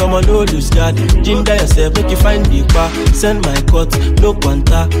the bang, I'ma no lose guard. Ginger yourself, make you find the bar. Send my cut, no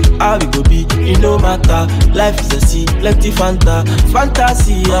quanta. How we go be, it no matter. Life is a sea, lefty Fanta.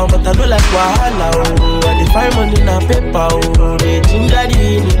 Fantasy, but I don't like wahala, oh. I dey find money na paper, oh. They ginger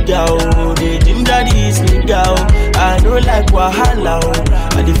the nigga, oh. They ginger this nigga, oh. I don't like wahala, oh.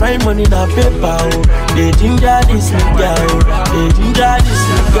 I dey find money na paper, oh. They ginger this nigga, oh. They ginger this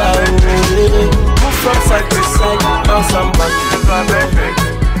nigga, oh. Move from side to side, bounce and back.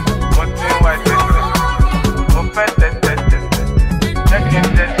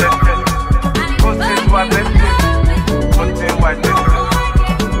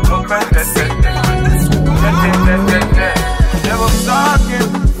 They were talking,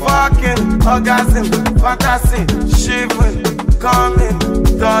 fucking, orgasm, fantasy, shivering, coming,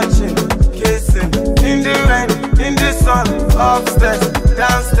 touching, kissing. In the rain, in the sun, upstairs,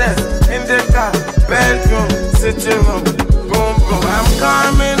 downstairs, in the car, bedroom, sitting room, boom, boom. I'm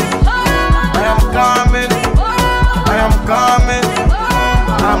coming, I am coming, I am coming,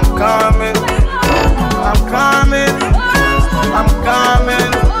 I'm coming, I'm coming, I'm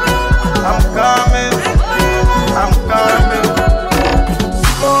coming, I'm coming, I'm coming.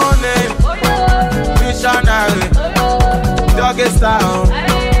 Morning, missionary, doggy style,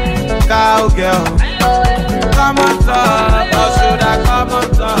 cowgirl. Come on top, or should I come on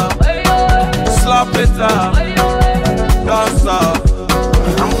top? Slop it up, don't stop.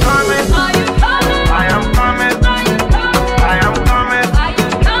 I'm coming, I am coming, I am coming, I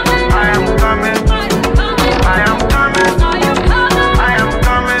am coming, I am coming, I am coming, I am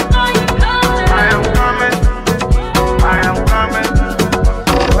coming, I am coming.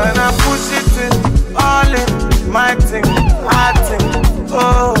 When I push it in, all in, my thing, I think,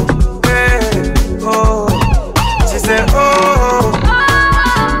 oh, hey, oh. She said, oh,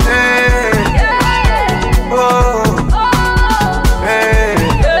 hey, oh, hey.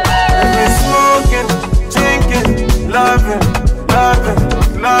 We've been smoking, drinking, loving, loving,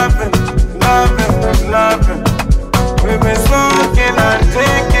 loving, loving, loving. We've been smoking and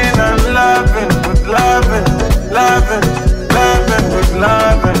drinking and loving, with loving, loving, loving, with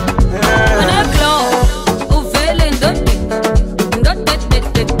loving.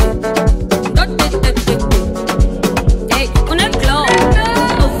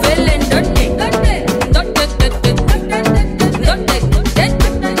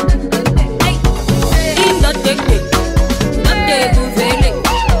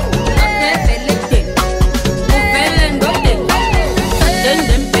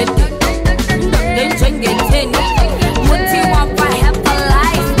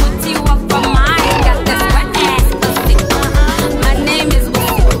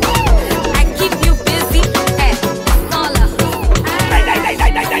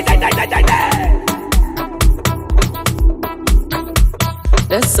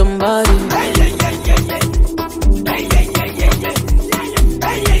 There's somebody.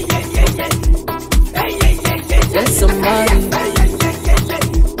 There's somebody.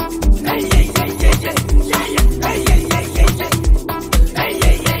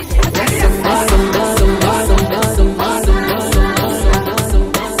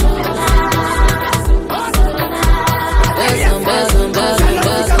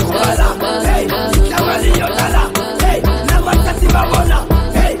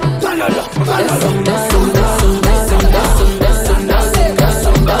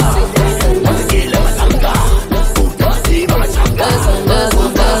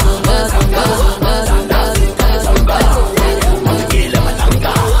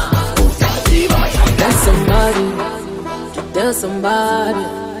 Somebody,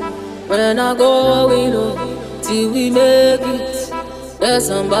 when I go, we know till we make it. There's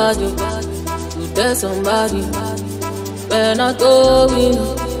somebody, there's somebody. When I go, we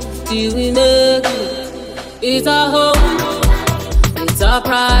know till we make it. It's our home, it's our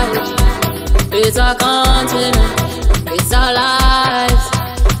pride, it's our continent, it's our lives.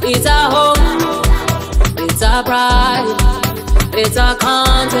 It's our home, it's our pride, it's our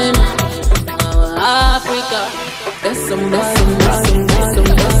continent, our Africa. There's somebody.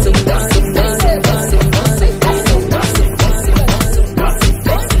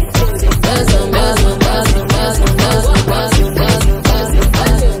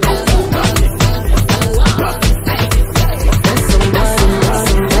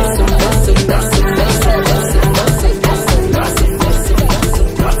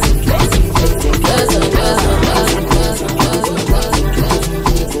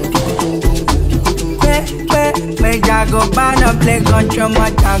 Go ban and play control my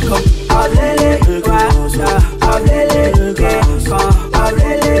taco. Awele,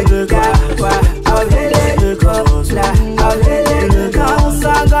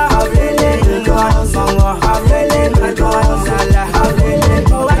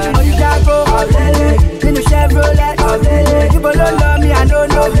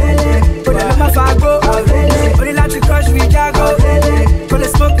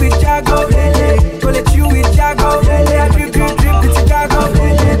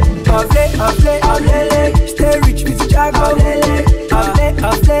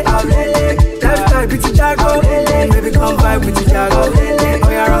 baby to Jago, baby come vibe with Jago. Oh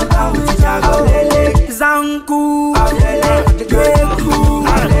yeah, run down with Jago. Zanku, Greku,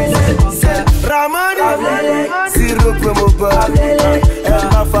 Ramani, Zero promo bar,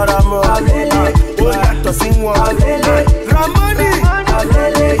 Emma Faramo, Ola Singwa, Ramani,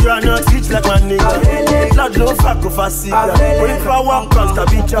 you are not rich like my nigga. Not no fuck of a cigar. When you walk past the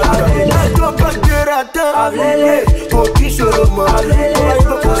beach, I go back there. Go Kishoroma,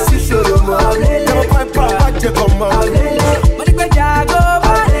 go Kishoroma, go my papa, Jacoma. Money go Jago,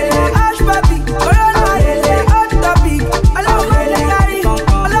 Ash Papi, Corona, Hot Topic, allow my carry,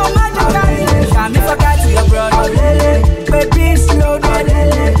 allow my carry. Shami forgot to your brother, baby slow down,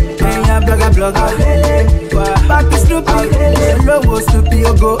 and your blogger, back to Snoopy, low Snoopy,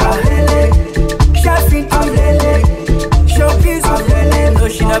 go Shafi, showbiz, no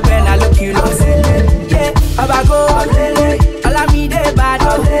she no pen, I look you lost. Yeah, Abago, allow me de bad,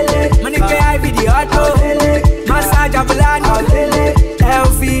 money pay I be the auto, massage of Lano,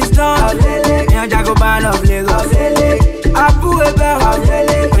 Elfie's done, and Jago Ban of Lagos, Abu Ebe,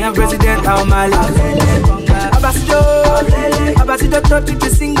 when I'm president of Mali, Abasido talk to the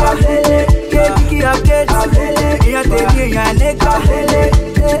singer, yeah, Kiki updates, yeah, take me, yeah, nigga,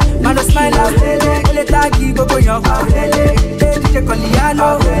 man, the smile, only taggy, go young, DJ Coliano,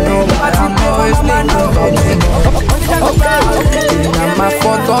 I'm always I'm my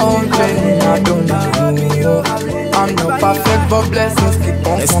photo, I don't know, I'm not perfect, but blessings keep on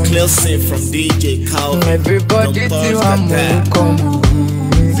coming. Exclusive from DJ Calvin. Everybody till I'm welcome.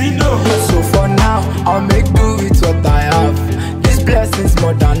 So for now, I'll make do with what I have. This blessing's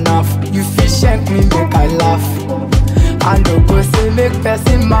more than enough. You fish shank me, make I laugh. I no go say make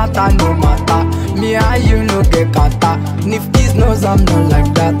person matter, no matter. Me and you no get kata. Nifty's knows I'm not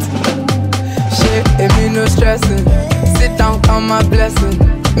like that. Shit, it me no stressing. Sit down, count my blessing.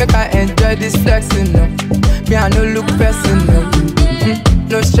 Make I enjoy this flexing, no. Me I no look person, no.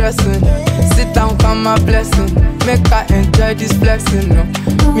 No stressing. Sit down, count my blessing. Make I enjoy this flexing, no.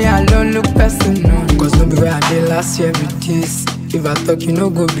 Me I don't look person, no. Cause no be where I did last year with this. If I talk, you no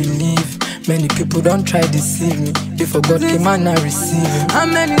go believe. Many people don't try deceive me. Before God came and I receive it. How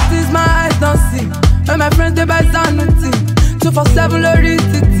many things my eyes don't see? When my friends they buy sanity. 247 lorry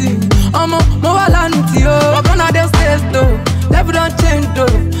city. I'm on Mohbad, oh. But none of them stays though. Level don't change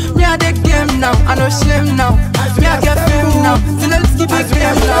though. Me I the game now, I no shame now. Me I get fame now. So let's keep it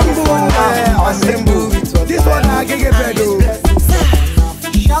game now. This one I get better.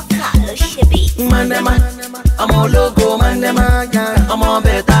 Shocker, lo shebi. Mandema, I'm a logo, Mandema, I'm a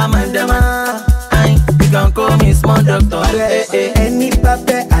beta, Mandema. You can call me small doctor. Any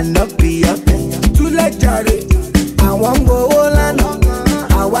paper and not be up. Too like Jerry. I want go on, I want go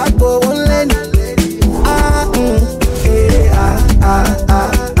on. I want go on,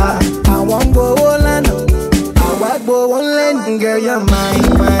 I want go on. Girl, you're mine,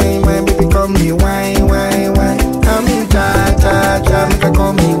 baby, call me wine. I'm in cha, make her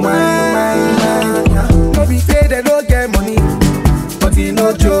call me wine. No be say they don't get money, but you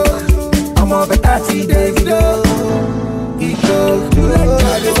no joke. I'm a better tea, David. It goes to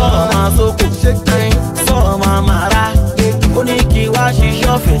like my soko, shake time, so my mara. Oniki wa she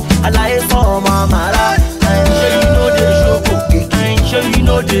shuffle, I like for my mara. I'm sure you know the shoko, I'm sure you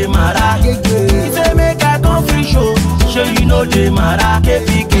know the mara. If they make a come free show, sure you know the mara.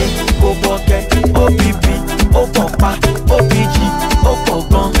 KPK, Opoke, OPP, Opopa, OPG,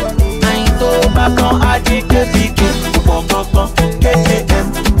 Opokon. I'm to back on Adi KPK, Opokon, KKM,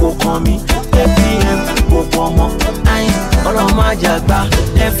 Okomi, KPM, Okomo. I'm all on my jagba.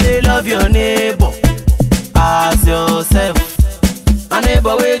 Them say love your neighbor as yourself. My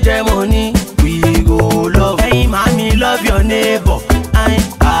neighbor with your money, we go love. Hey, mommy, love your neighbor.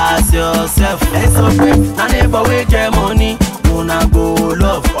 As yourself. My neighbor with your money, wanna go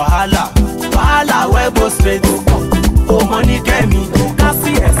love. Wahala, we go straight. Oh, money get me.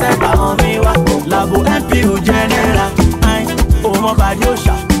 Kasi except on me wa. Labo MP u general. Oh, Mohbad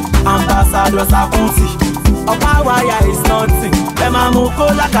Yosha. Ambassador Sakunti. Opa wire is nothing. Ema muko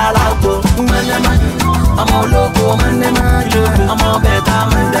la kalago. I'm a logo, Mandema. I'm a better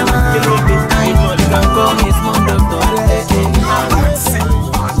Mandema. You can call me small doctor.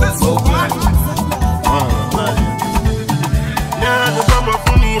 Now the summer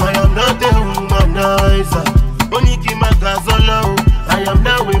for me, I am not a womanizer. Oniki Magazolo, I am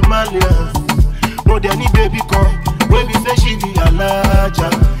now with Marley. No, there any baby come. When we say she be a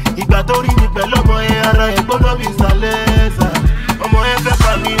larger. Ìgbà tó rí mi pẹ̀lú ọmọ ẹ̀ ara ẹ̀ gbọ́dọ̀ bí sàlẹ́sà. Ọmọ ẹ̀ fẹ́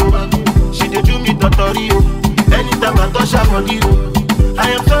pa mí o, she dey do me tọ̀tọ̀rí o. Anytime I touch her body o, I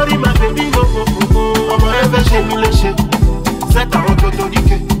am sorry my baby o. Ọmọ ẹ̀ fẹ́ ṣe mí léṣe, set àwọn tó torí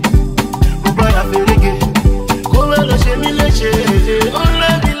ké. Mo bá yà fèrè.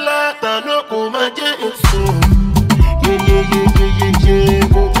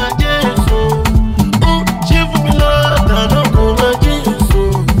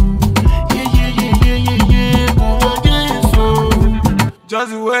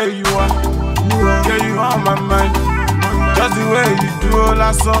 Just the way you are, yeah, you on my mind. Just the way you do all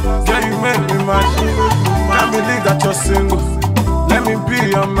that song, yeah, you make me mad. Can't believe that you're single, let me be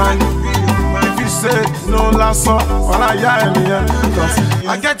your man. If you say no last song, well I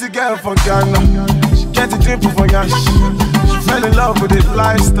I get a girl from Ghana, she get a drip for Yash. She fell in love with the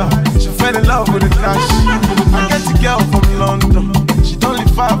lifestyle, she fell in love with the cash. I get a girl from London, she don't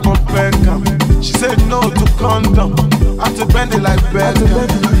live far from Beckham. She said no to condom, I have to bend it like Beckham.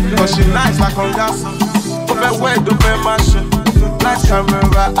 Cause she nice like on gas. Open way, open mansion, nice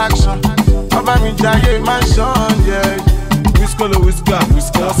camera action. Over me jaye mansion, yeah. Whiskolo whisker,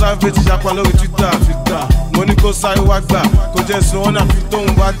 whisker. Savage Japalo with Twitter. Monaco sai wagba, ko je so on a fit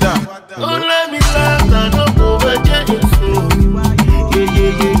on wada. Don't let me laugh, I don't go back to you. Yeah.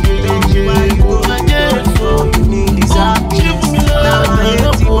 Go back to you. Need this happy. Now I hate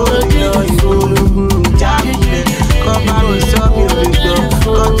to go back to you. Come on, stop me, come to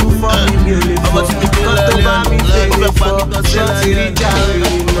for me, come to buy me,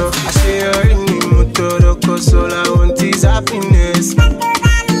 I say you're in the motor, cause all I want is happiness. I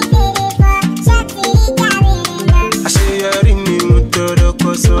say you're in the motor,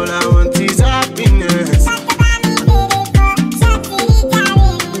 cause all I want is happiness.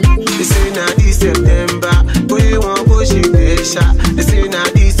 They say now this September, boy you want go shake the shot. They say now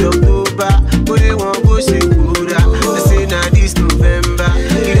this October, boy you want go shake Buddha. They say now this November,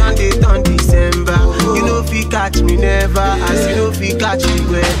 you don't date on December. You know if you catch me never, as you know if you catch me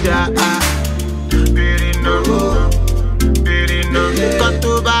weather. Come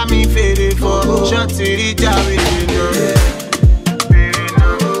to buy me fade for short to reach out with you.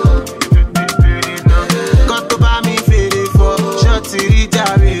 Come to buy me fade for short to reach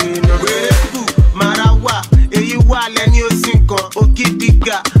out with you. Marawa, you wall and you sink on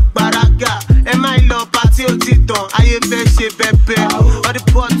Okidiga, Baraga, and my love party Titon. I have a pepe, all the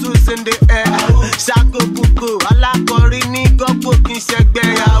bottles in the air. Shako Buko, Alakorini, Gopo, Kinshegbe,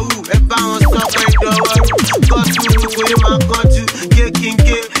 Yahoo, and bounce up by the world. Got you, my got you, King,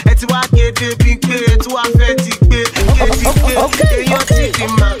 it's what get the big pay, it's what fatty pay, okay, you're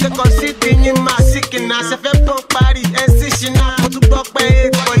sitting, man, because sitting in my sickness, if I pump party and sitting up to block my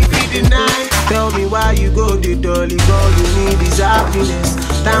head for you the night. Tell me why you go the dolly, go, you need is happiness.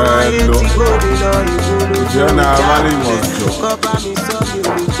 Time I hate to go the dolly, go, cover me, so you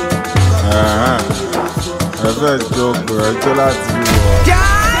will go. I felt joke, I told her to do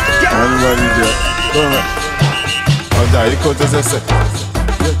anybody there. Ọjà yìí kó tó sẹ́sẹ̀.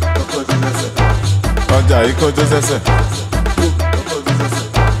 Ọjà yìí kó tó sẹ́sẹ̀.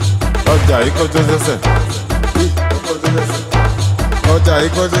 Ọjà yìí kó tó sẹ́sẹ̀. Ọjà yìí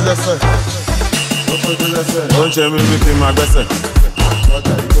kó tó sẹ́sẹ̀. Ó ń ṣe mí bí kí n máa gbẹ́sẹ̀.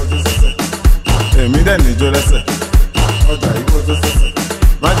 Ọjà yìí kó tó sẹ́sẹ̀. Èmi dẹ̀ níjó lẹ́sẹ̀. Ọjà yìí kó tó sẹ́sẹ̀.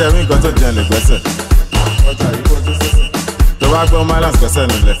 Má jẹ́ mí nǹkan tó jẹun lè gbẹ́sẹ̀. Ọjà yìí kó tó sẹ́sẹ̀. Tó bá gbọ́ Mylas gbẹ́sẹ̀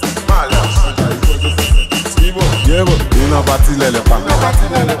nílẹ̀. Ọjà yìí kó tó sẹ́sẹ̀. Yebo, iná party lẹ́lẹ̀pa,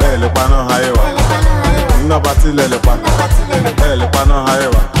 ẹ̀lẹ̀pa náà ayé wa. Iná party lẹ́lẹ̀pa, ẹ̀lẹ̀pa náà ayé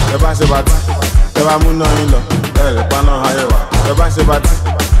wa. Ẹ bá ṣe party, ẹ bá mú náà yín lọ, ẹ̀lẹ̀pa náà ayé wa. Ẹ bá ṣe party,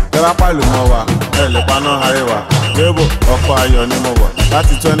 ẹ bá pàlù mọ́ wa, ẹ̀lẹ̀pa náà ayé wa. Yebo, ọkọ̀ ayọ̀ ni mo wọ̀.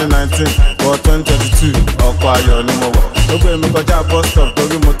 Láti 2019 wọ 2022, ọkọ̀ ayọ̀ ni mo wọ̀. Ó gbé mi kọjá bus stop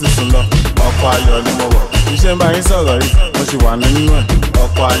torí mo ti sùn lọ, ọkọ̀ ayọ̀ ni mo wọ̀. Iṣẹ́ ń bá yín sọ̀rọ̀ yìí, mo sì wà nínú ẹ̀,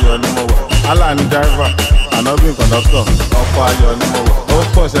 ọkọ̀ ayọ̀ ni mo wọ̀. Allah ni driver. Another conductor, ọkọ̀ ayọ̀ ni mo wọ̀. Ó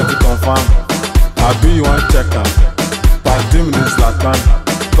pọ̀ ṣe ti confam, àbí you wan check am. Pàdé mi ní Zlatan,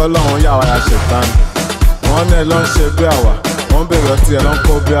 kọ́lọ́hún yà wá ya ṣètàn. Wọ́n ní ẹ ló ń ṣe bí àwà, wọ́n bèrè ọtí ẹ ló ń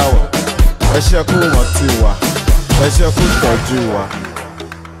kó bí àwà. Ẹ ṣe kú wọ́n ti wà, ẹ ṣe kú tọ́jú wa.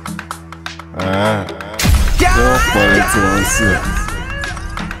 Ṣé wọ́n pọ̀ létí wọn sí ẹ̀?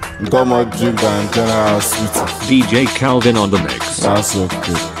 Nǹkan ọmọ drink and general sweet. DJ Calvin on the mix. That's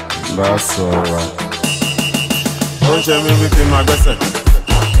okay, that's alright. Ó ń ṣe mí bí kí n máa gbẹ́sẹ̀.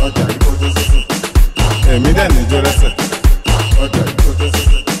 Ọjà yìí kó tó sẹ́sẹ̀. Èmi dẹ̀ níjó lẹ́sẹ̀. Ọjà yìí kó tó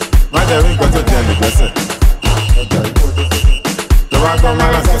sẹ́sẹ̀. Má jẹ́ rí nǹkan tó jẹ lè gbẹ́sẹ̀. Ọjà yìí kó tó sẹ́sẹ̀. Tó bá gbọ́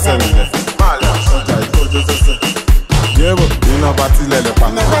Mylas gbẹ́sẹ̀ nílẹ̀. Ọjà yìí kó tó sẹ́sẹ̀. Yebo, iná party lẹ́lẹ̀pa,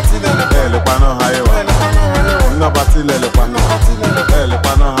 ẹ̀lẹ̀pa náà ayé wa. Iná party lẹ́lẹ̀pa,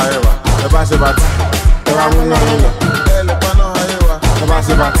 ẹ̀lẹ̀pa náà ayé wa. Ẹ bá ṣe party, ẹ bá mú náà yín lọ. Ẹ̀lẹ̀pa náà ayé wa. Ẹ bá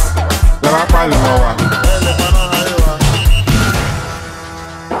ṣe party, ẹ bá pàlù mọ́ wa. Ẹ̀lẹ̀pa náà ayé wa.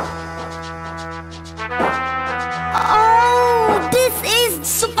 Oh, this is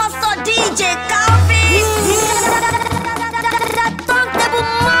Superstar DJ Calvin, the turntable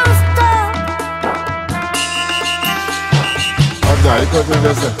monster. Ọjà yìí kó tó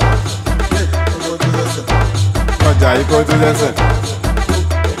lẹ́sẹ̀. Ọjà yìí kó tó lẹ́sẹ̀.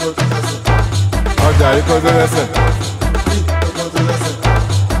 ọjà yìí kó tó lẹ́sẹ̀.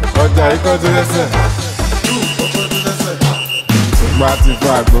 ọjà yìí kó tó lẹ́sẹ̀. Gba ti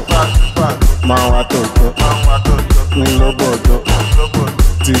fa àgbo, máa wá tòótọ́, ní lóbòdó,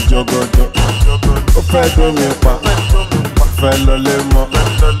 ti jọgọdọ. Ó fẹ́ dómi pa, fẹ́ lọlé mọ́,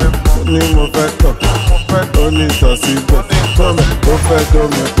 ní mo fẹ́ tọ̀, ó ní tọ̀ síbẹ̀. Ó fẹ́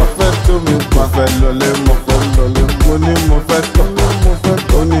dómi pa, fẹ́ lọlé mọ́, mo ní mo fẹ́ tọ̀,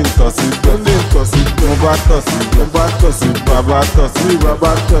 ó ní tọ̀ síbẹ̀. Mo bá tọ̀ síbẹ̀, bàbá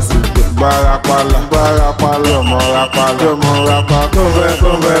tọ̀ síbẹ̀. Barapala, ọmọ rapala.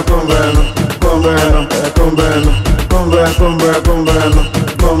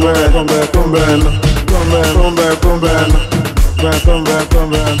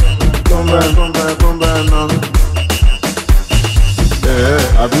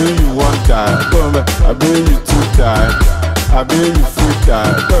 I mean you want die, I mean you too die, I mean you free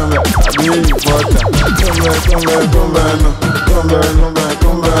die, I mean you for die.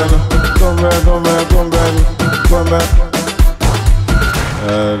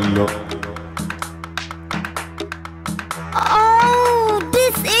 Hello. Oh,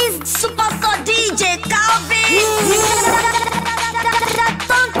 this is Superstar DJ Calvin. That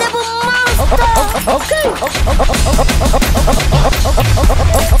turntable monster. Okay.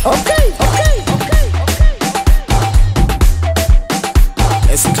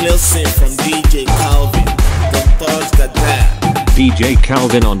 Exclusive from DJ Calvin. Don't touch that. DJ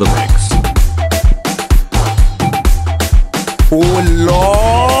Calvin on the mix. Oh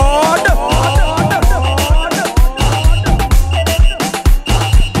Lord.